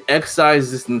could excise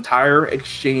this entire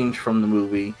exchange from the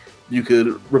movie. You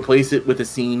could replace it with a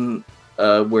scene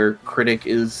where Krennic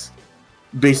is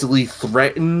basically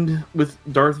threatened with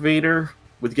Darth Vader,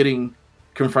 with getting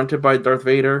confronted by Darth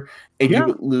Vader, and you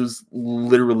would lose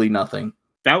literally nothing.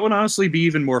 That would honestly be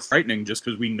even more frightening, just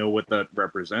because we know what that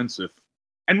represents.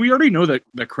 And we already know that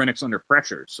Krennic's under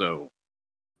pressure, so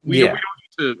we don't need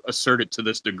to assert it to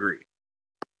this degree.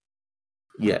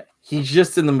 Yeah, he's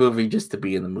just in the movie just to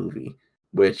be in the movie,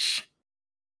 which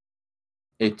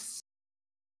it's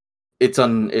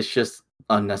just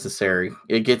unnecessary.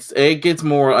 It gets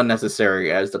more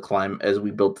unnecessary as as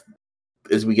we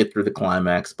get through the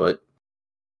climax, but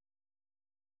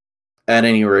at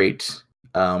any rate,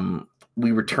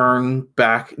 we return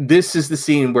back. This is the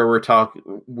scene where we're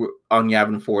talking on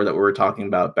Yavin 4 that we were talking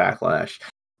about Backlash,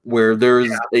 where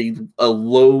there's a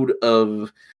load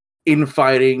of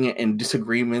infighting and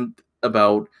disagreement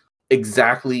about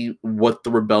exactly what the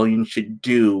rebellion should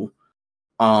do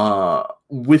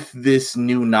with this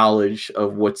new knowledge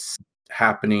of what's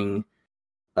happening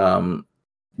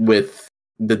with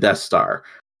the Death Star.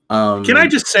 Can I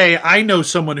just say I know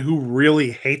someone who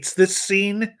really hates this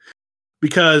scene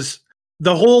because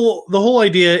the whole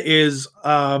idea is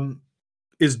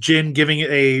Jin giving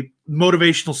a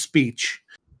motivational speech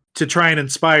to try and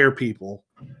inspire people,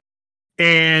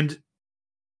 and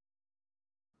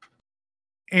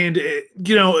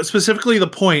specifically the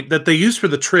point that they used for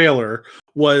the trailer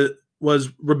was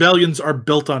rebellions are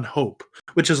built on hope,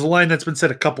 which is a line that's been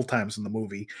said a couple times in the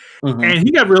movie. Mm-hmm. And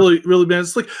he got really, really mad.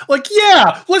 It's like,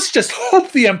 yeah, let's just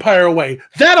hope the Empire away.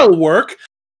 That'll work.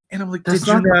 And I'm like,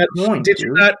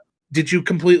 did you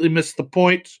completely miss the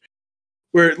point?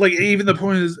 Where like even the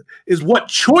point is what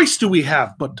choice do we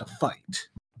have but to fight?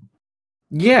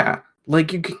 Yeah,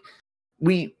 like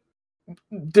the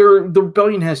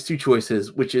rebellion has two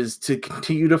choices, which is to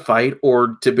continue to fight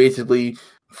or to basically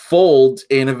fold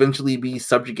and eventually be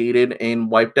subjugated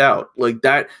and wiped out. Like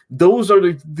that, those are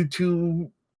the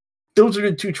two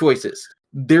choices.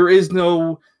 There is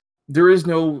no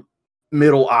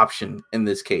middle option in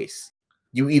this case.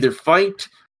 You either fight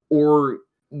or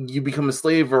you become a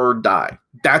slave or die.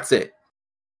 That's it.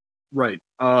 Right.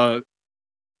 The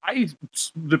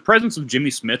presence of Jimmy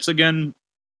Smits again,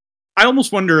 I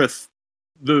almost wonder if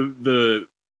the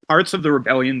parts of the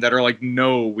rebellion that are like,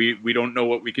 no, we don't know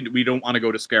what we can do. We don't want to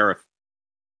go to Scarif.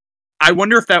 I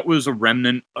wonder if that was a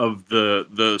remnant of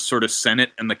the sort of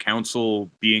Senate and the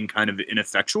Council being kind of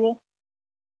ineffectual.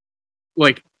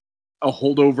 Like a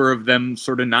holdover of them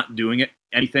sort of not doing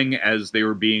anything as they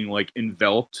were being like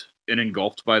enveloped and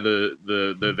engulfed by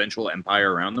the eventual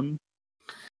empire around them.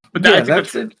 But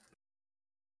that's it.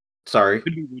 Sorry.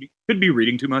 Could be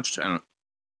reading too much. I don't know.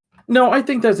 No, I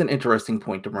think that's an interesting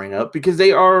point to bring up because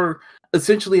they are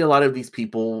essentially a lot of these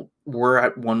people were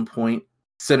at one point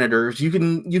senators. You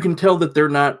can tell that they're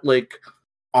not like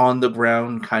on the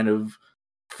ground kind of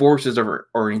forces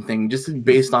or anything, just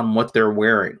based on what they're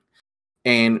wearing.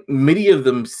 And many of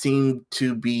them seem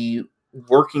to be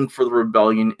working for the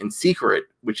rebellion in secret,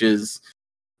 which is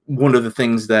one of the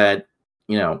things that,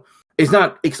 it's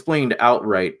not explained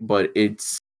outright, but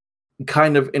it's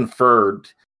kind of inferred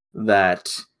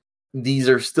that these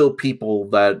are still people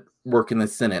that work in the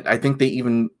Senate. I think they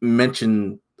even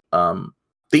mention at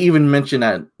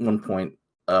one point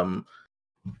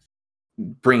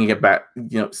bringing it back.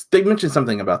 They mentioned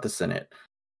something about the Senate.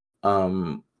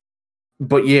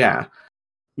 But yeah,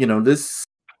 this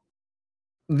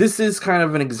is kind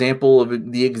of an example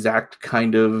of the exact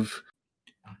kind of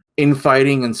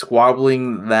infighting and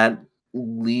squabbling that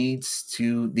leads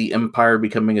to the Empire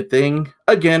becoming a thing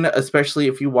again, especially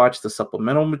if you watch the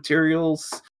supplemental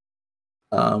materials,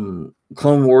 Clone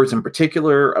Wars in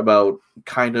particular, about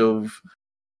kind of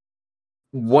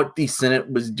what the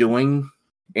Senate was doing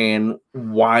and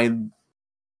why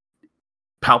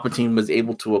Palpatine was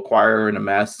able to acquire and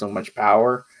amass so much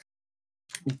power.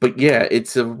 But yeah,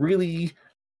 it's a really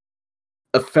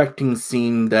affecting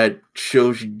scene that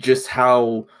shows you just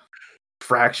how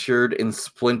fractured and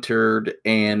splintered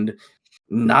and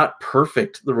not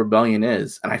perfect the rebellion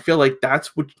is. And I feel like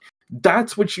that's what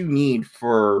you need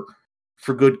for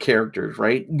good characters,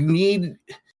 right? You need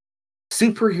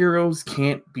superheroes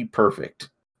can't be perfect.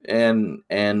 And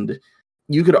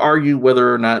you could argue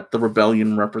whether or not the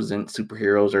rebellion represents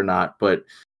superheroes or not, but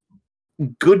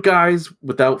good guys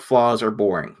without flaws are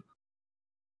boring.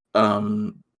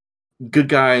 Good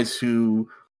guys who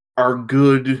are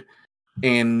good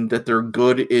and that they're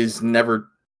good is never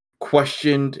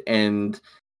questioned, and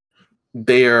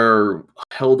they are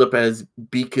held up as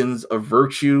beacons of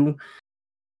virtue.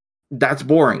 That's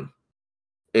boring.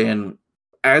 And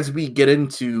as we get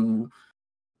into,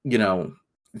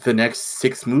 the next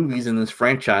 6 movies in this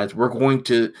franchise, we're going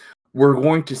to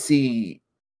see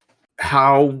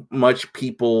how much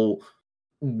people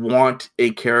want a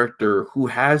character who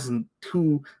has no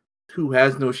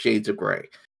shades of gray,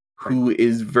 who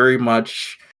is very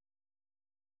much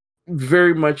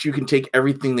very much you can take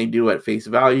everything they do at face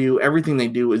value. Everything they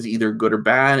do is either good or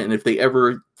bad, and if they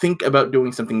ever think about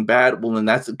doing something bad, well, then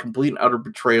that's a complete and utter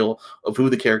betrayal of who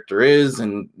the character is,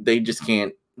 and they just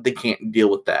can't deal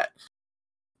with that.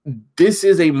 This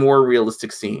is a more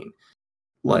realistic scene.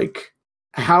 Like,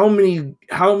 how many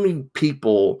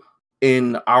people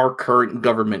in our current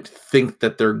government think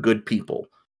that they're good people?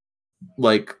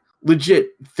 Like, legit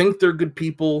think they're good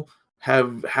people,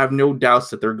 have no doubts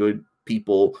that they're good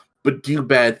people, but do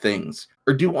bad things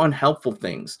or do unhelpful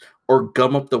things or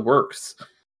gum up the works.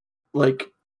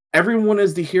 Like, everyone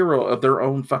is the hero of their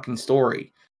own fucking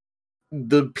story.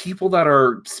 The people that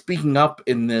are speaking up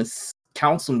in this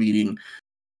council meeting,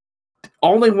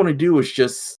 all they want to do is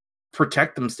just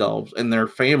protect themselves and their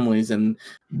families and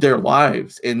their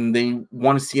lives, and they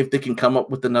want to see if they can come up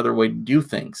with another way to do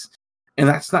things. And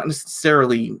that's not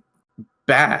necessarily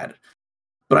bad,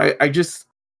 but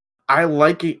I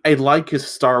like it. I like a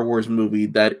Star Wars movie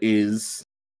that is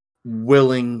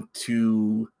willing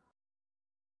to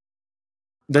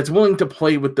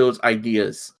play with those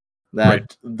ideas that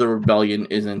Right. the rebellion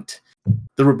isn't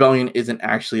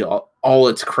actually all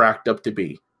it's cracked up to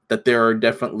be. That there are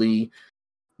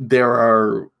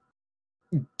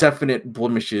definite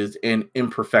blemishes and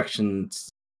imperfections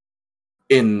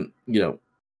in,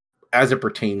 as it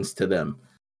pertains to them.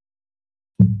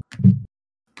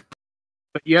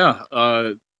 But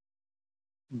yeah,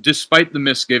 despite the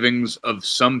misgivings of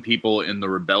some people in the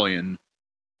rebellion,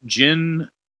 Jin,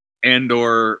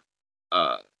 Andor,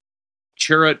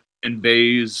 Chirrut and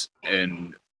Baze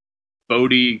and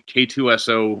Bodhi,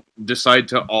 K2SO decide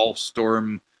to all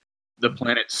storm the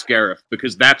planet Scarif,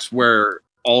 because that's where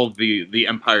all of the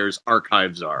Empire's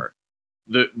archives are.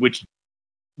 That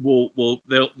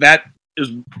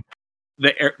is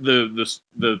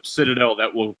the citadel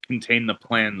that will contain the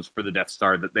plans for the Death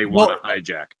Star that they want to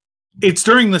hijack. It's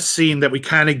during this scene that we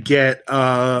kind of get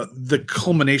the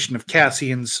culmination of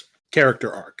Cassian's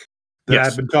character arc that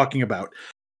I've been talking about,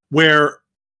 where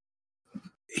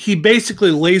he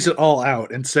basically lays it all out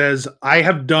and says, I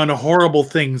have done horrible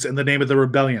things in the name of the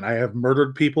rebellion. I have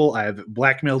murdered people. I have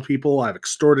blackmailed people. I've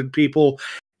extorted people.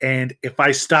 And if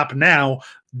I stop now,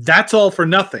 that's all for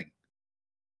nothing.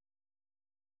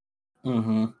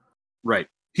 Mm-hmm. Right.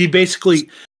 He basically,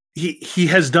 he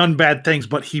has done bad things,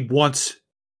 but he wants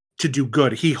to do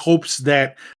good. He hopes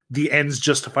that the ends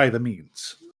justify the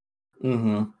means.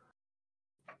 Mm-hmm.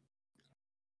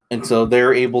 And so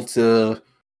they're able to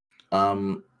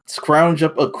scrounge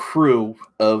up a crew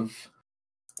of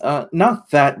not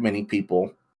that many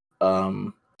people.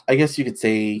 I guess you could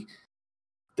say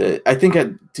that I think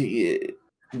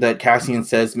that Cassian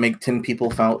says make 10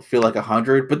 people feel like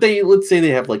 100, but let's say they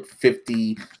have like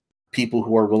 50 people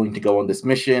who are willing to go on this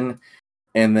mission,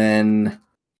 and then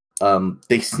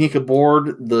they sneak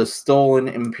aboard the stolen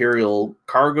Imperial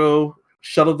cargo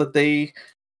shuttle that they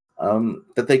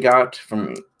got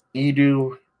from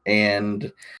Edu,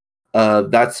 and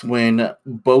that's when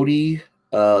Bodhi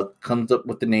comes up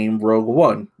with the name Rogue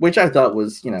One, which I thought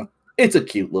was, it's a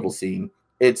cute little scene.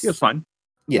 It's fine.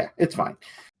 Yeah, it's fine.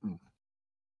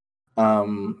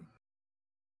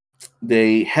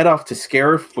 They head off to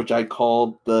Scarif, which I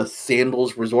called the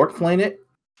Sandals Resort Planet.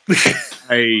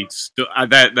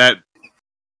 That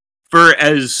for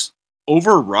as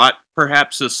overwrought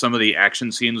perhaps as some of the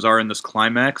action scenes are in this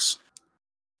climax,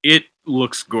 it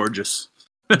looks gorgeous.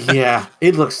 Yeah,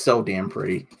 it looks so damn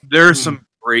pretty. There are some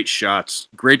great shots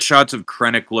of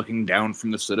Krennic looking down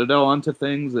from the Citadel onto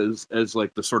things as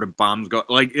like the sort of bombs go.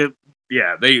 Like it,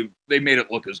 yeah, they made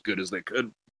it look as good as they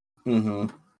could. Mm-hmm.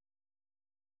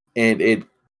 And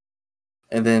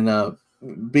then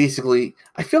basically,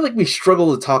 I feel like we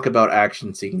struggle to talk about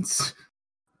action scenes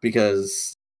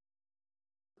because,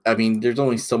 I mean, there's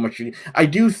only so much. I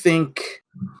do think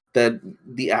that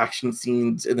the action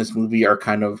scenes in this movie are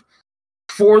kind of,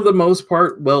 for the most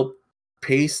part, well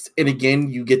paced, and again,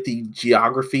 you get the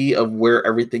geography of where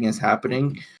everything is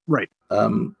happening. Right.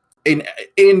 And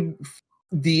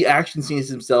the action scenes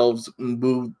themselves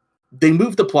move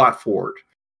the plot forward.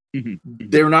 Mm-hmm.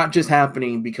 They're not just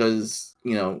happening because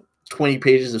 20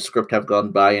 pages of script have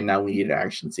gone by and now we need an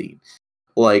action scene.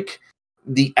 Like,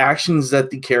 the actions that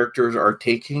the characters are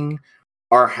taking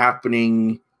are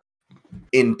happening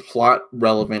in plot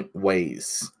relevant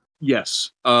ways.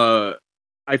 Yes.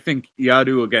 I think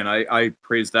Yadu, again, I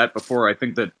praised that before. I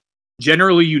think that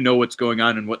generally you know what's going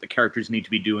on and what the characters need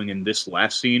to be doing in this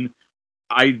last scene.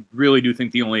 I really do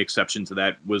think the only exception to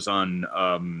that was on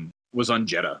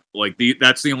Jedha. Like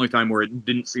that's the only time where it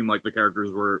didn't seem like the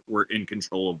characters were in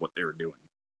control of what they were doing.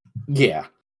 Yeah.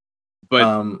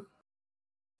 But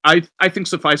I think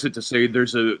suffice it to say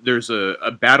there's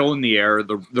a battle in the air.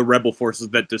 The rebel forces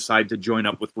that decide to join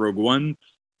up with Rogue One.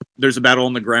 There's a battle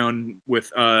on the ground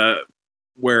with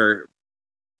where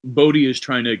Bodhi is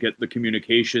trying to get the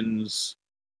communications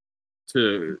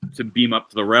to beam up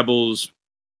to the rebels.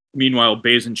 Meanwhile,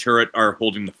 Baze and Chirrut are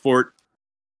holding the fort.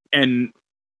 And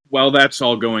while that's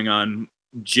all going on,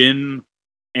 Jyn,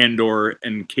 Andor,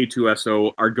 and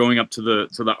K2SO are going up to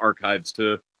the archives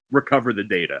to recover the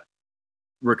data,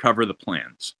 recover the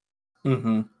plans.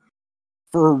 Mm-hmm.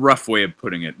 For a rough way of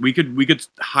putting it, we could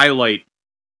highlight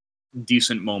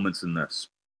decent moments in this.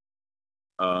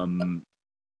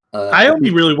 I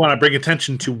only really want to bring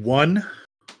attention to one,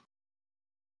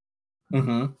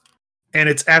 Mm-hmm. and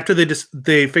it's after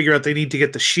they figure out they need to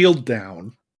get the shield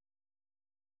down.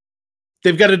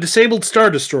 They've got a disabled Star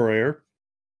Destroyer,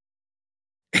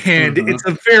 and Mhm. it's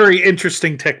a very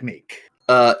interesting technique.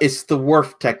 It's the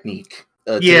Worf technique.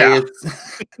 Yeah.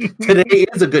 Today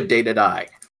is a good day to die.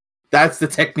 That's the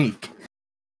technique.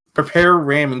 Prepare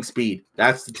ramming speed.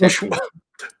 That's the technique.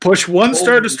 Push one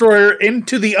Star Destroyer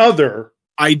into the other.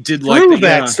 I did Through like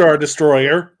that Star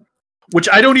Destroyer, which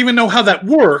I don't even know how that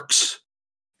works,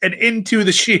 and into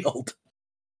the shield.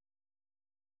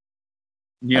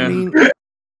 Yeah, I mean,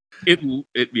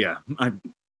 it yeah. I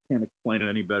can't explain it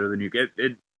any better than you get.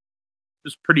 It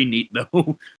was pretty neat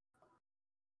though.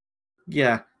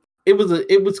 yeah, it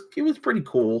was pretty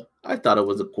cool. I thought it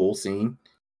was a cool scene.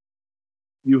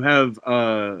 You have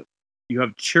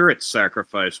Chirrut's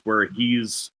sacrifice where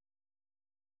he's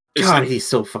God, he's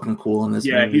so fucking cool in this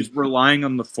movie. he's relying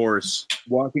on the Force,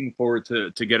 walking forward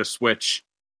to get a switch.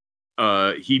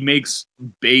 He makes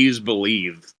Baze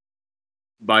believe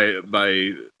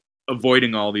by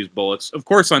avoiding all these bullets. Of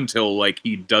course, until like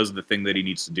he does the thing that he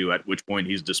needs to do, at which point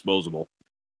he's disposable.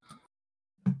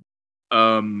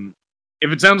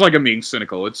 If it sounds like I'm being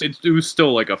cynical, it was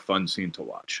still like a fun scene to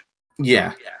watch.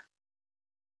 Yeah.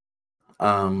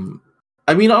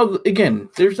 I mean, again,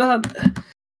 there's not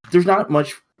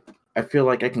much I feel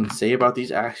like I can say about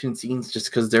these action scenes just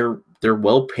because they're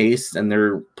well paced and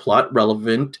they're plot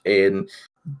relevant, and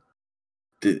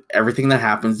everything that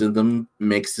happens in them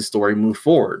makes the story move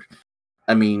forward.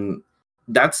 I mean,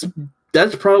 that's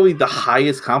probably the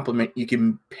highest compliment you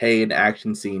can pay an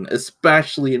action scene,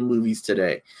 especially in movies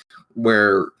today,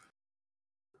 where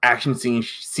action scenes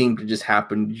seem to just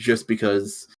happen just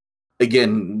because.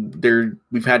 Again,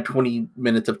 we've had 20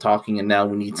 minutes of talking, and now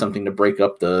we need something to break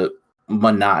up the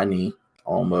monotony,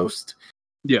 almost.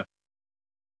 Yeah.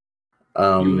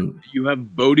 You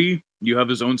have Bodhi. You have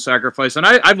his own sacrifice, and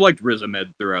I've liked Riz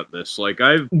Ahmed throughout this. Like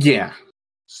I've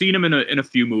seen him in a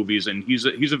few movies, and he's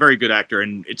a very good actor.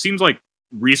 And it seems like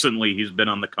recently he's been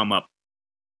on the come up.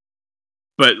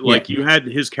 But like you had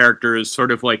his character as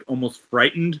sort of like almost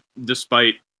frightened,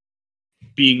 despite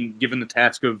being given the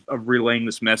task of relaying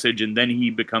this message, and then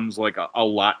he becomes like a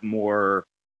lot more,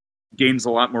 gains a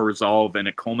lot more resolve, and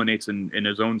it culminates in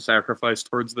his own sacrifice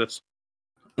towards this.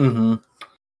 Mm-hmm.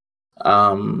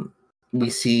 We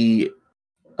see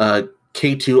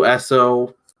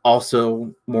K2SO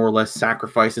also more or less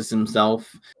sacrifices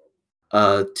himself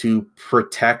to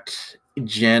protect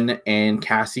Jyn and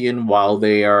Cassian while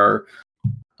they are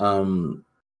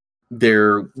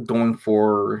they're going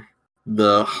for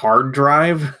the hard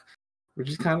drive, which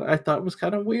is I thought was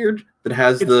kind of weird. It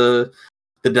has the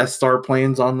Death Star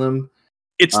plans on them.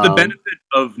 It's the benefit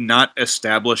of not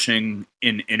establishing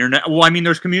an internet. Well, I mean,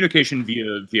 there's communication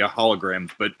via holograms,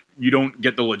 but you don't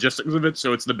get the logistics of it.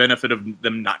 So it's the benefit of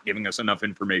them not giving us enough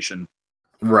information,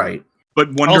 right?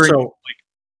 But wondering, also,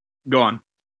 go on.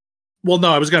 Well,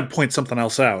 no, I was going to point something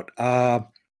else out.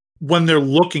 When they're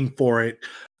looking for it,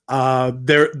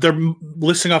 they're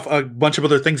listing off a bunch of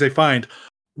other things they find.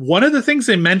 One of the things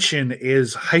they mention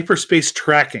is hyperspace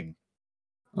tracking.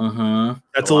 Uh-huh.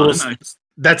 That's a little nice.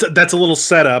 That's a little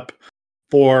setup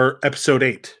for episode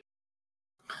 8.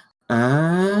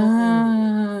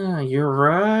 You're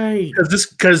right.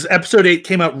 Because episode 8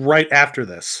 came out right after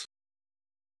this.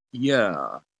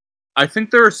 Yeah. I think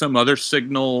there are some other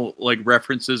signal like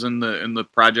references in the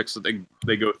projects that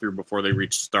they go through before they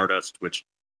reach Stardust, which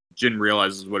Jyn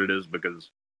realizes what it is because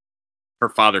her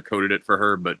father coded it for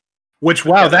her. But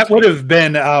that would have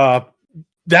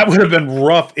been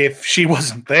rough if she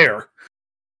wasn't there.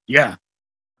 Yeah,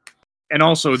 and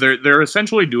also they're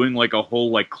essentially doing like a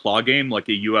whole like claw game, like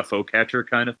a UFO catcher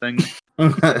kind of thing,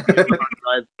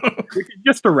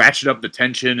 just to ratchet up the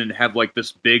tension and have like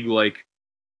this big like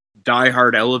Die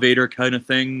Hard elevator kind of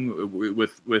thing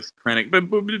with Krennic. But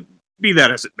be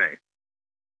that as it may.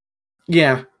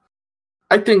 Yeah.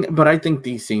 I think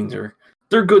these scenes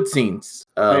they're good scenes.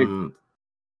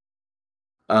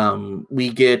 we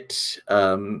get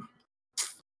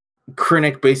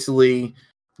Krennic basically,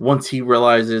 once he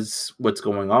realizes what's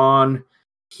going on,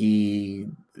 he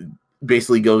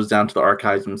basically goes down to the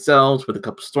archives themselves with a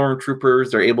couple stormtroopers.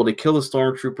 They're able to kill the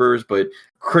stormtroopers, but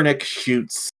Krennic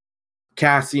shoots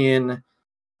Cassian,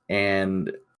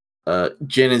 and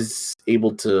Jyn is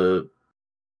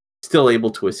still able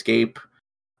to escape.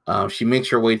 She makes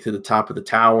her way to the top of the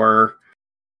tower,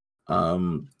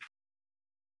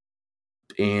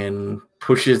 and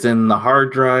pushes in the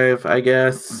hard drive, I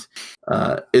guess.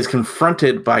 Is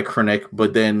confronted by Krennic,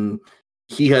 but then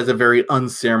he has a very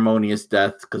unceremonious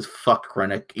death because fuck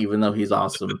Krennic, even though he's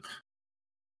awesome.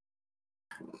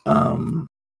 Well,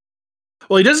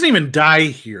 he doesn't even die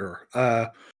here.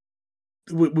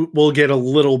 We'll get a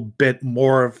little bit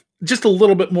more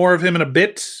of him in a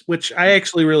bit, which I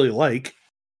actually really like.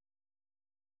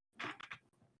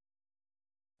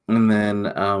 And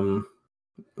then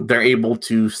they're able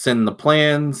to send the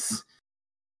plans.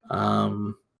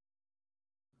 And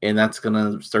that's going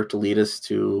to start to lead us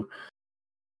to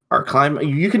our climb.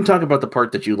 You can talk about the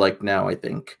part that you like now, I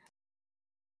think.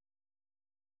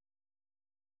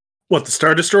 What, the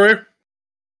Star Destroyer?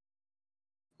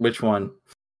 Which one?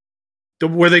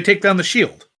 Where they take down the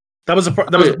shield. That was a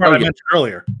part I mentioned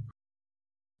earlier.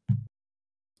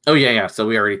 Oh, yeah. So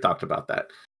we already talked about that.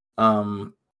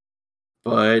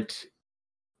 But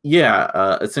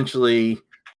yeah, essentially,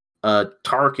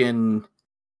 Tarkin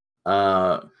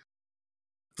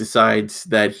decides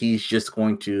that he's just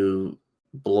going to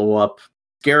blow up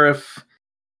Scarif,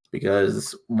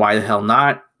 because why the hell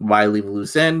not? Why leave a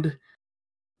loose end?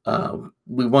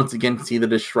 We once again see the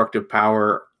destructive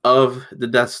power of the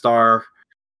Death Star.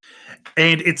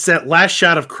 And it's that last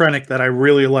shot of Krennic that I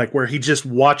really like, where he just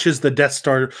watches the Death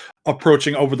Star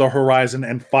approaching over the horizon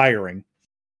and firing.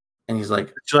 And he's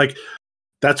like,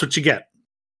 that's what you get.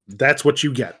 That's what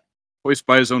you get. Voiced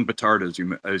by his own petard, as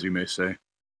you may say.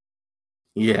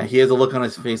 Yeah, he has a look on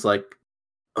his face like,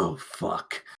 oh,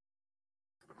 fuck.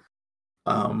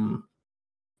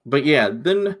 But yeah,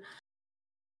 then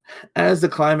as the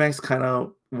climax kind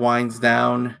of winds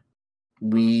down,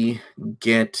 we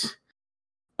get,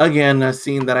 again, a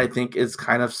scene that I think is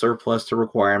kind of surplus to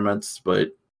requirements,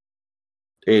 but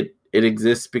it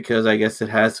exists because I guess it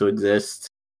has to exist.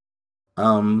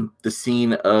 The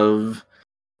scene of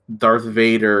Darth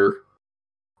Vader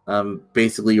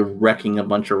basically wrecking a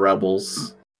bunch of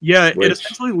rebels. Yeah, it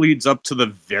essentially leads up to the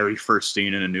very first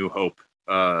scene in A New Hope.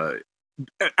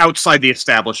 Outside the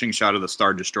establishing shot of the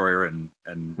Star Destroyer and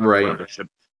right. Ship.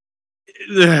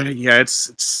 Yeah,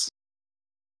 it's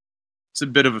a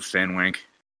bit of a fan wank.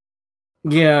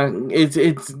 Yeah,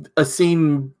 it's a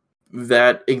scene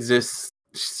that exists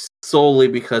solely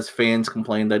because fans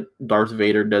complain that Darth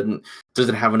Vader doesn't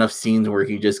have enough scenes where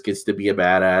he just gets to be a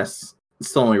badass.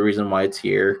 It's the only reason why it's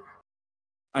here.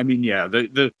 I mean, yeah,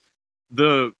 the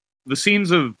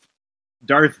scenes of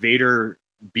Darth Vader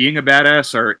being a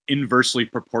badass are inversely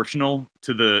proportional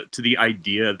to the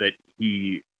idea that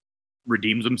he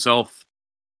redeems himself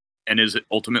and is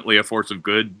ultimately a force of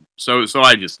good. So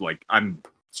I just I'm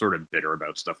sort of bitter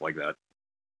about stuff like that.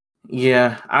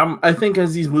 Yeah, I think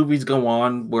as these movies go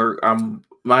on, where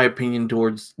my opinion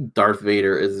towards Darth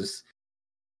Vader is,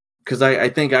 because I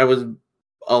think I was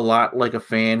a lot like a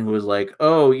fan who was like,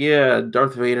 oh yeah,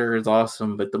 Darth Vader is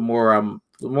awesome, but the more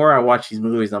I watch these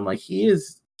movies, I'm like, he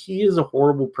is a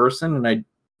horrible person, and I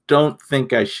don't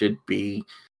think I should be,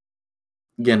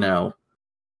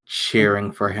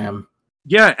 cheering for him.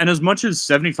 Yeah, and as much as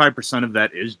 75% of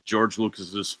that is George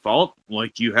Lucas's fault,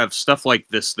 you have stuff like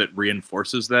this that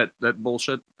reinforces that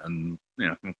bullshit, and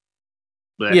yeah,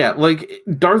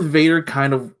 Darth Vader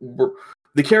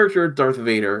the character of Darth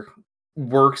Vader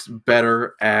works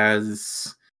better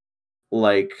as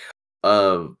the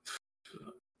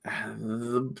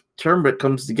term that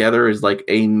comes together is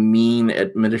a mean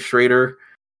administrator,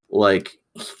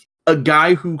 a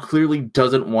guy who clearly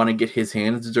doesn't want to get his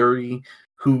hands dirty,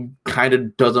 who kind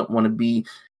of doesn't want to be,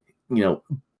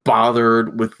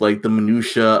 bothered with the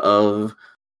minutia of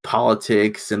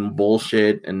politics and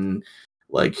bullshit, and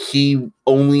he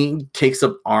only takes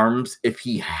up arms if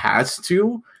he has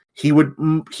to. He would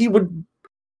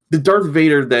the Darth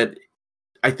Vader that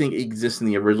I think exists in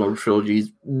the original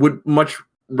trilogies would much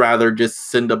rather just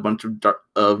send a bunch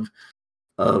of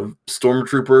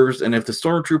stormtroopers, and if the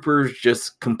stormtroopers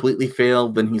just completely fail,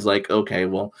 then he's like, okay,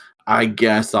 well, I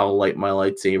guess I'll light my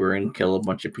lightsaber and kill a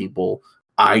bunch of people,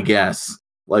 I guess,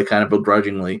 kind of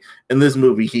begrudgingly. In this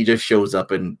movie, he just shows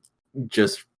up and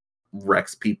just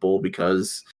wrecks people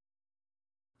because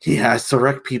he has to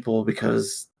wreck people,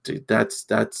 because dude, that's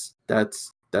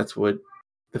what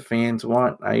the fans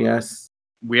want, I guess.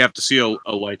 We have to see a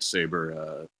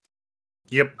lightsaber.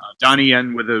 Yep. Donnie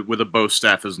Yen with a bow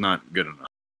staff is not good enough.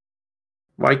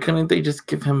 Why couldn't they just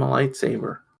give him a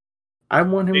lightsaber? I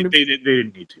want him They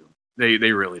didn't need to.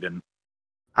 They really didn't.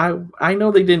 I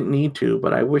know they didn't need to,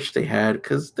 but I wish they had,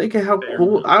 because they can how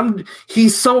cool.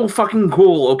 He's so fucking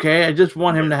cool. Okay, I just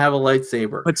want him to have a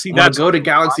lightsaber. But see, that's go to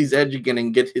Galaxy's Edge again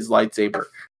and get his lightsaber.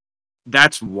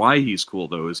 That's why he's cool,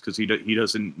 though, is because he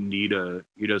doesn't need a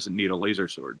laser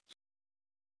sword.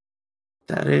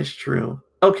 That is true.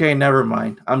 Okay, never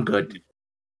mind. I'm good.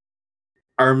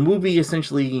 Our movie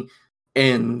essentially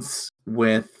ends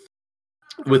with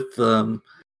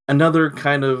another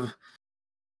kind of,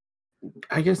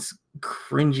 I guess,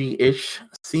 cringy-ish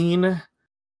scene.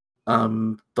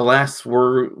 The last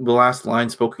line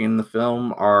spoken in the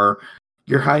film are,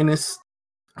 "Your Highness,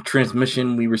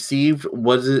 transmission we received.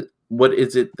 What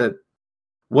is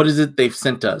it they've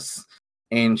sent us?"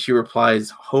 And she replies,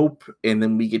 "Hope." And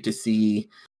then we get to see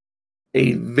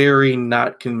a very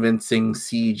not convincing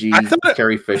CG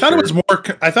Carrie Fisher. I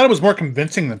thought it was more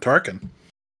convincing than Tarkin.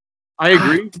 I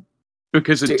agree,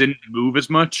 because it didn't move as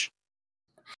much.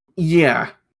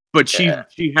 Yeah, but she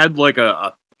had like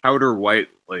a powder white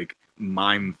like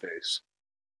mime face.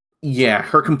 Yeah,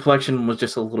 her complexion was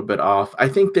just a little bit off. I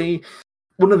think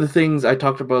one of the things I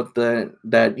talked about that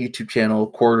YouTube channel,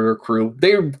 Corridor Crew,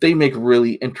 they make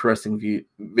really interesting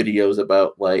videos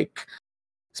about like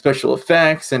special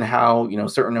effects and how,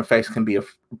 certain effects can be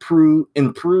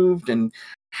improved, and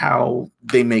how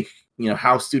they make,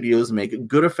 how studios make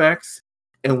good effects.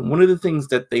 And one of the things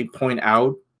that they point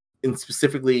out, and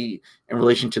specifically in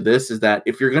relation to this, is that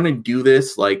if you're going to do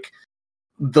this, like,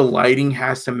 the lighting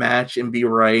has to match and be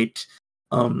right.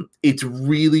 It's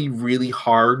really, really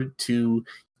hard to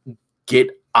get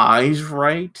eyes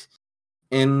right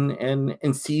in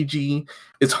CG.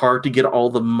 It's hard to get all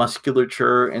the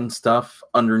musculature and stuff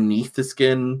underneath the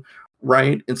skin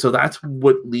right. And so that's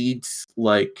what leads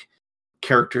like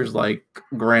characters like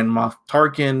Grand Moff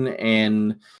Tarkin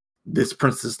and this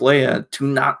Princess Leia to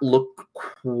not look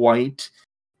quite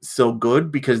so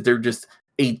good, because they're just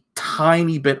a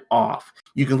tiny bit off.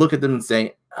 You can look at them and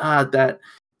say, that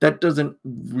doesn't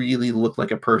really look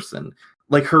like a person.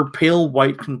 Like her pale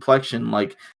white complexion,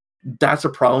 like that's a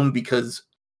problem, because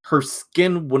her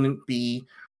skin wouldn't be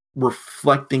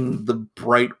reflecting the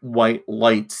bright white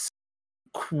lights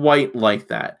quite like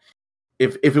that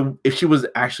if she was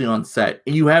actually on set.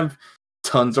 And you have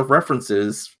tons of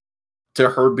references to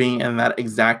her being in that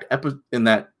exact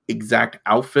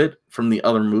outfit from the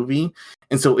other movie,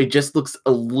 and so it just looks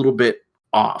a little bit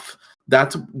off.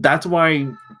 That's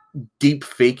why deep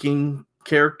faking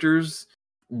characters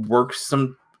works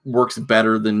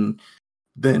better than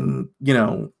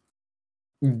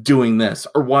doing this,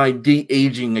 or why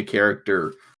de-aging a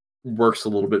character works a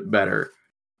little bit better.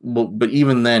 But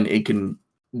even then, it can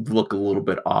look a little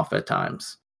bit off at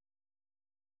times.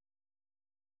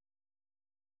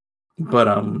 But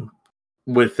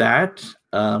with that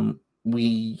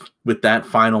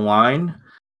final line,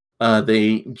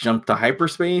 they jump to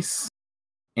hyperspace,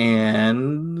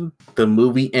 and the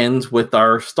movie ends with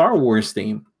our Star Wars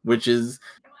theme, which is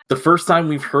the first time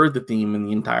we've heard the theme in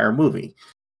the entire movie.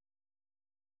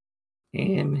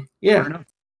 And yeah,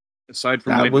 aside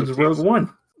from that was Rogue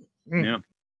One. Yeah.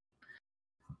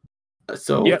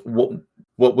 So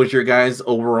what was your guys'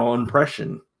 overall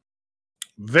impression?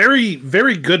 Very,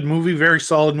 very good movie, very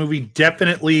solid movie.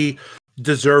 Definitely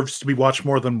deserves to be watched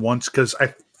more than once, because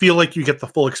I feel like you get the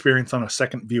full experience on a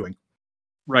second viewing.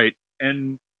 Right.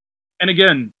 And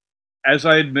again, as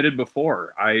I admitted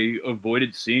before, I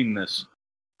avoided seeing this.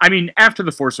 I mean, after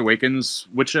The Force Awakens,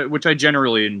 which I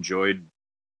generally enjoyed,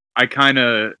 I kind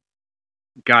of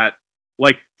got,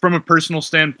 like, from a personal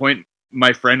standpoint,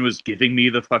 my friend was giving me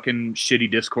the fucking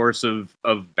shitty discourse of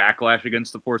backlash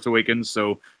against The Force Awakens,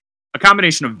 so a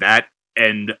combination of that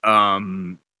and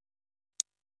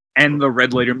the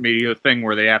Red Letter Media thing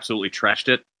where they absolutely trashed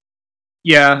it.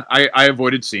 Yeah, I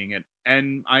avoided seeing it,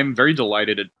 and I'm very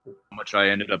delighted at how much I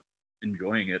ended up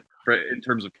enjoying it in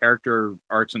terms of character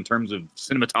arcs, in terms of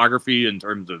cinematography, in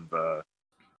terms of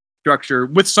structure,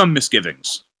 with some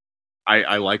misgivings.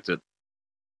 I liked it.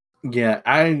 Yeah,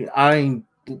 I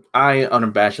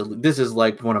unabashedly, this is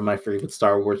like one of my favorite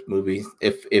Star Wars movies.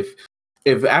 If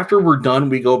after we're done,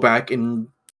 we go back, and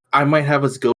I might have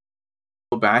us go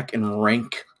back and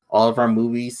rank all of our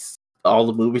movies, all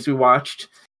the movies we watched.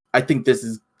 I think this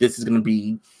is going to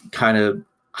be kind of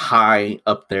high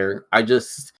up there.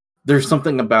 There's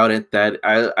something about it that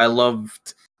I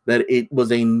loved, that it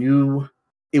was a new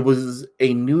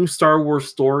Star Wars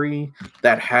story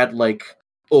that had like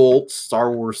old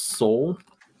Star Wars soul,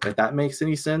 If that makes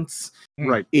any sense.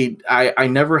 Right. I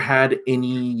never had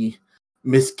any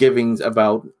misgivings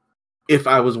about if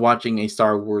I was watching a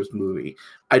Star Wars movie.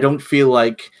 I don't feel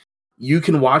like you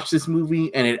can watch this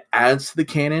movie and it adds to the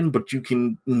canon, but you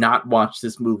can not watch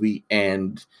this movie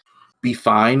and be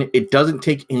fine. It doesn't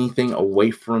take anything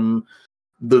away from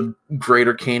the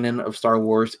greater canon of Star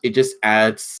Wars. It just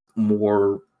adds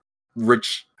more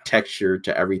rich texture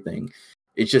to everything.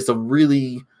 It's a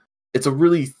really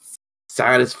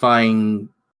satisfying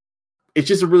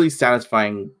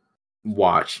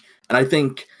watch. And I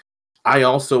think I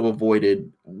also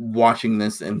avoided watching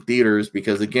this in theaters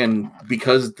because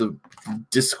the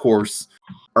discourse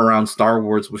around Star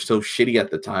Wars was so shitty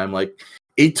at the time. Like,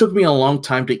 it took me a long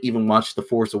time to even watch The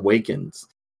Force Awakens.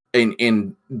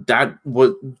 And that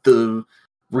was the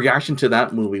reaction to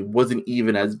that movie wasn't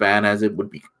even as bad as it would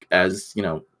be as,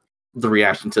 the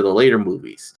reaction to the later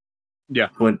movies. Yeah.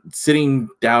 When sitting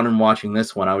down and watching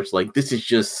this one, I was like, this is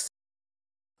just,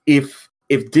 if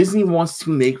Disney wants to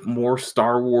make more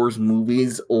Star Wars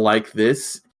movies like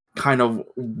this, kind of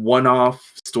one-off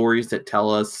stories that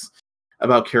tell us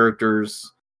about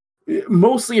characters,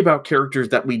 mostly about characters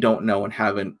that we don't know and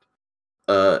haven't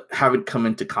come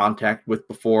into contact with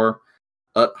before,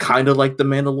 kind of like The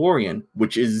Mandalorian,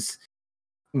 which is,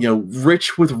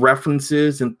 rich with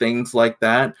references and things like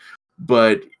that,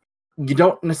 but you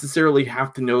don't necessarily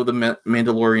have to know the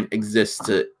Mandalorian exists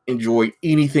to enjoy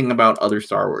anything about other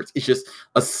Star Wars. It's just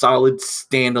a solid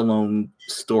standalone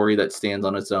story that stands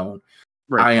on its own.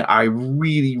 Right. I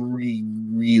really, really,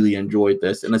 really enjoyed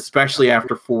this, and especially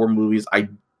after 4 movies, I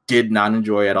did not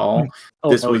enjoy at all.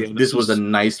 This was a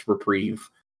nice reprieve.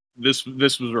 This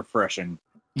was refreshing.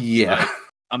 Yeah,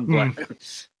 I'm glad.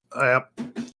 Yep.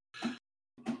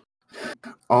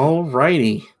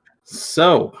 Alrighty,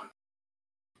 so.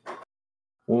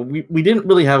 Well, we didn't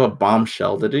really have a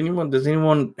bombshell. Does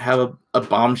anyone have a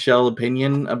bombshell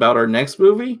opinion about our next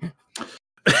movie?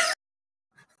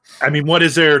 I mean, what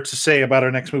is there to say about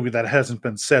our next movie that hasn't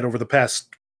been said over the past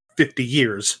 50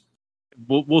 years?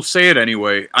 We'll say it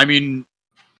anyway. I mean,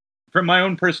 from my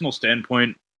own personal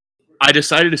standpoint, I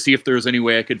decided to see if there was any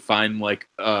way I could find like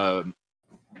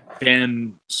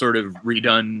fan sort of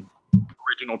redone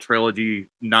original trilogy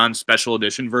non-special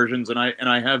edition versions, and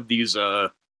I have these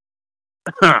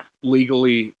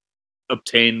legally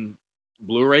obtained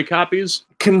Blu-ray copies.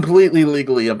 Completely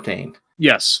legally obtained.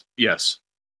 Yes.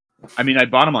 I mean, I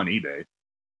bought them on eBay.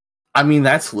 I mean,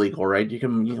 that's legal, right? You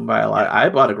can buy a lot. I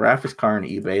bought a graphics card on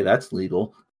eBay. That's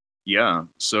legal. Yeah.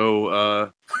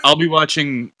 So I'll be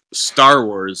watching Star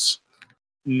Wars,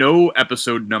 no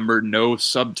episode number, no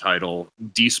subtitle,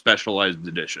 despecialized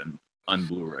edition on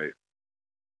Blu-ray.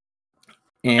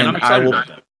 And I'm excited about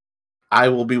that. I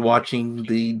will be watching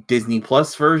the Disney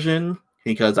Plus version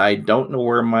because I don't know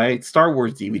where my Star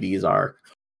Wars DVDs are.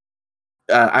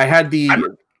 I had the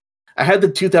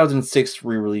 2006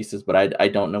 re-releases, but I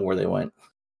don't know where they went.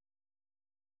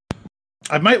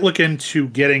 I might look into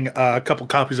getting a couple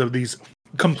copies of these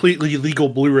completely legal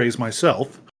Blu-rays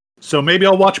myself. So maybe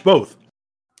I'll watch both.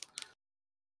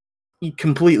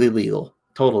 Completely legal.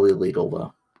 Totally legal,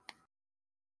 though.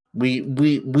 We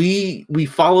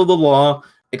follow the law,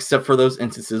 except for those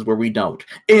instances where we don't.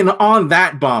 And on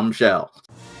that bombshell,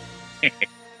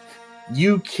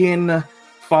 you can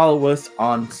follow us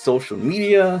on social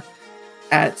media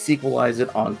at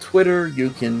Sequelizeit on Twitter.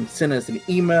 You can send us an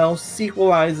email,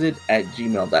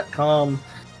 sequelizeit@gmail.com.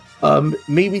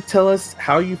 Maybe tell us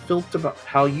how you feel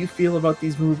about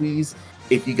these movies,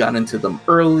 if you got into them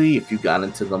early, if you got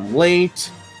into them late,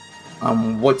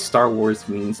 what Star Wars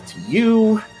means to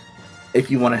you. If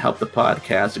you want to help the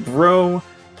podcast grow,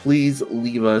 please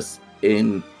leave us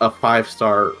in a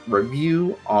 5-star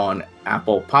review on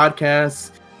Apple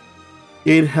Podcasts.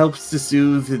 It helps to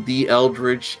soothe the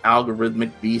eldritch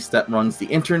algorithmic beast that runs the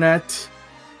internet.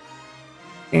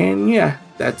 And yeah,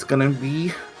 that's gonna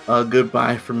be a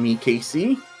goodbye from me,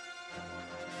 Casey.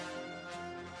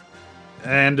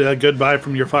 And a goodbye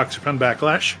from your Fox Pen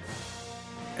Backlash.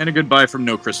 And a goodbye from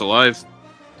No Chris Alive.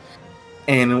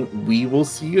 And we will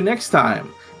see you next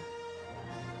time.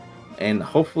 And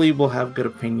hopefully we'll have good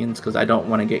opinions, because I don't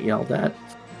want to get yelled at.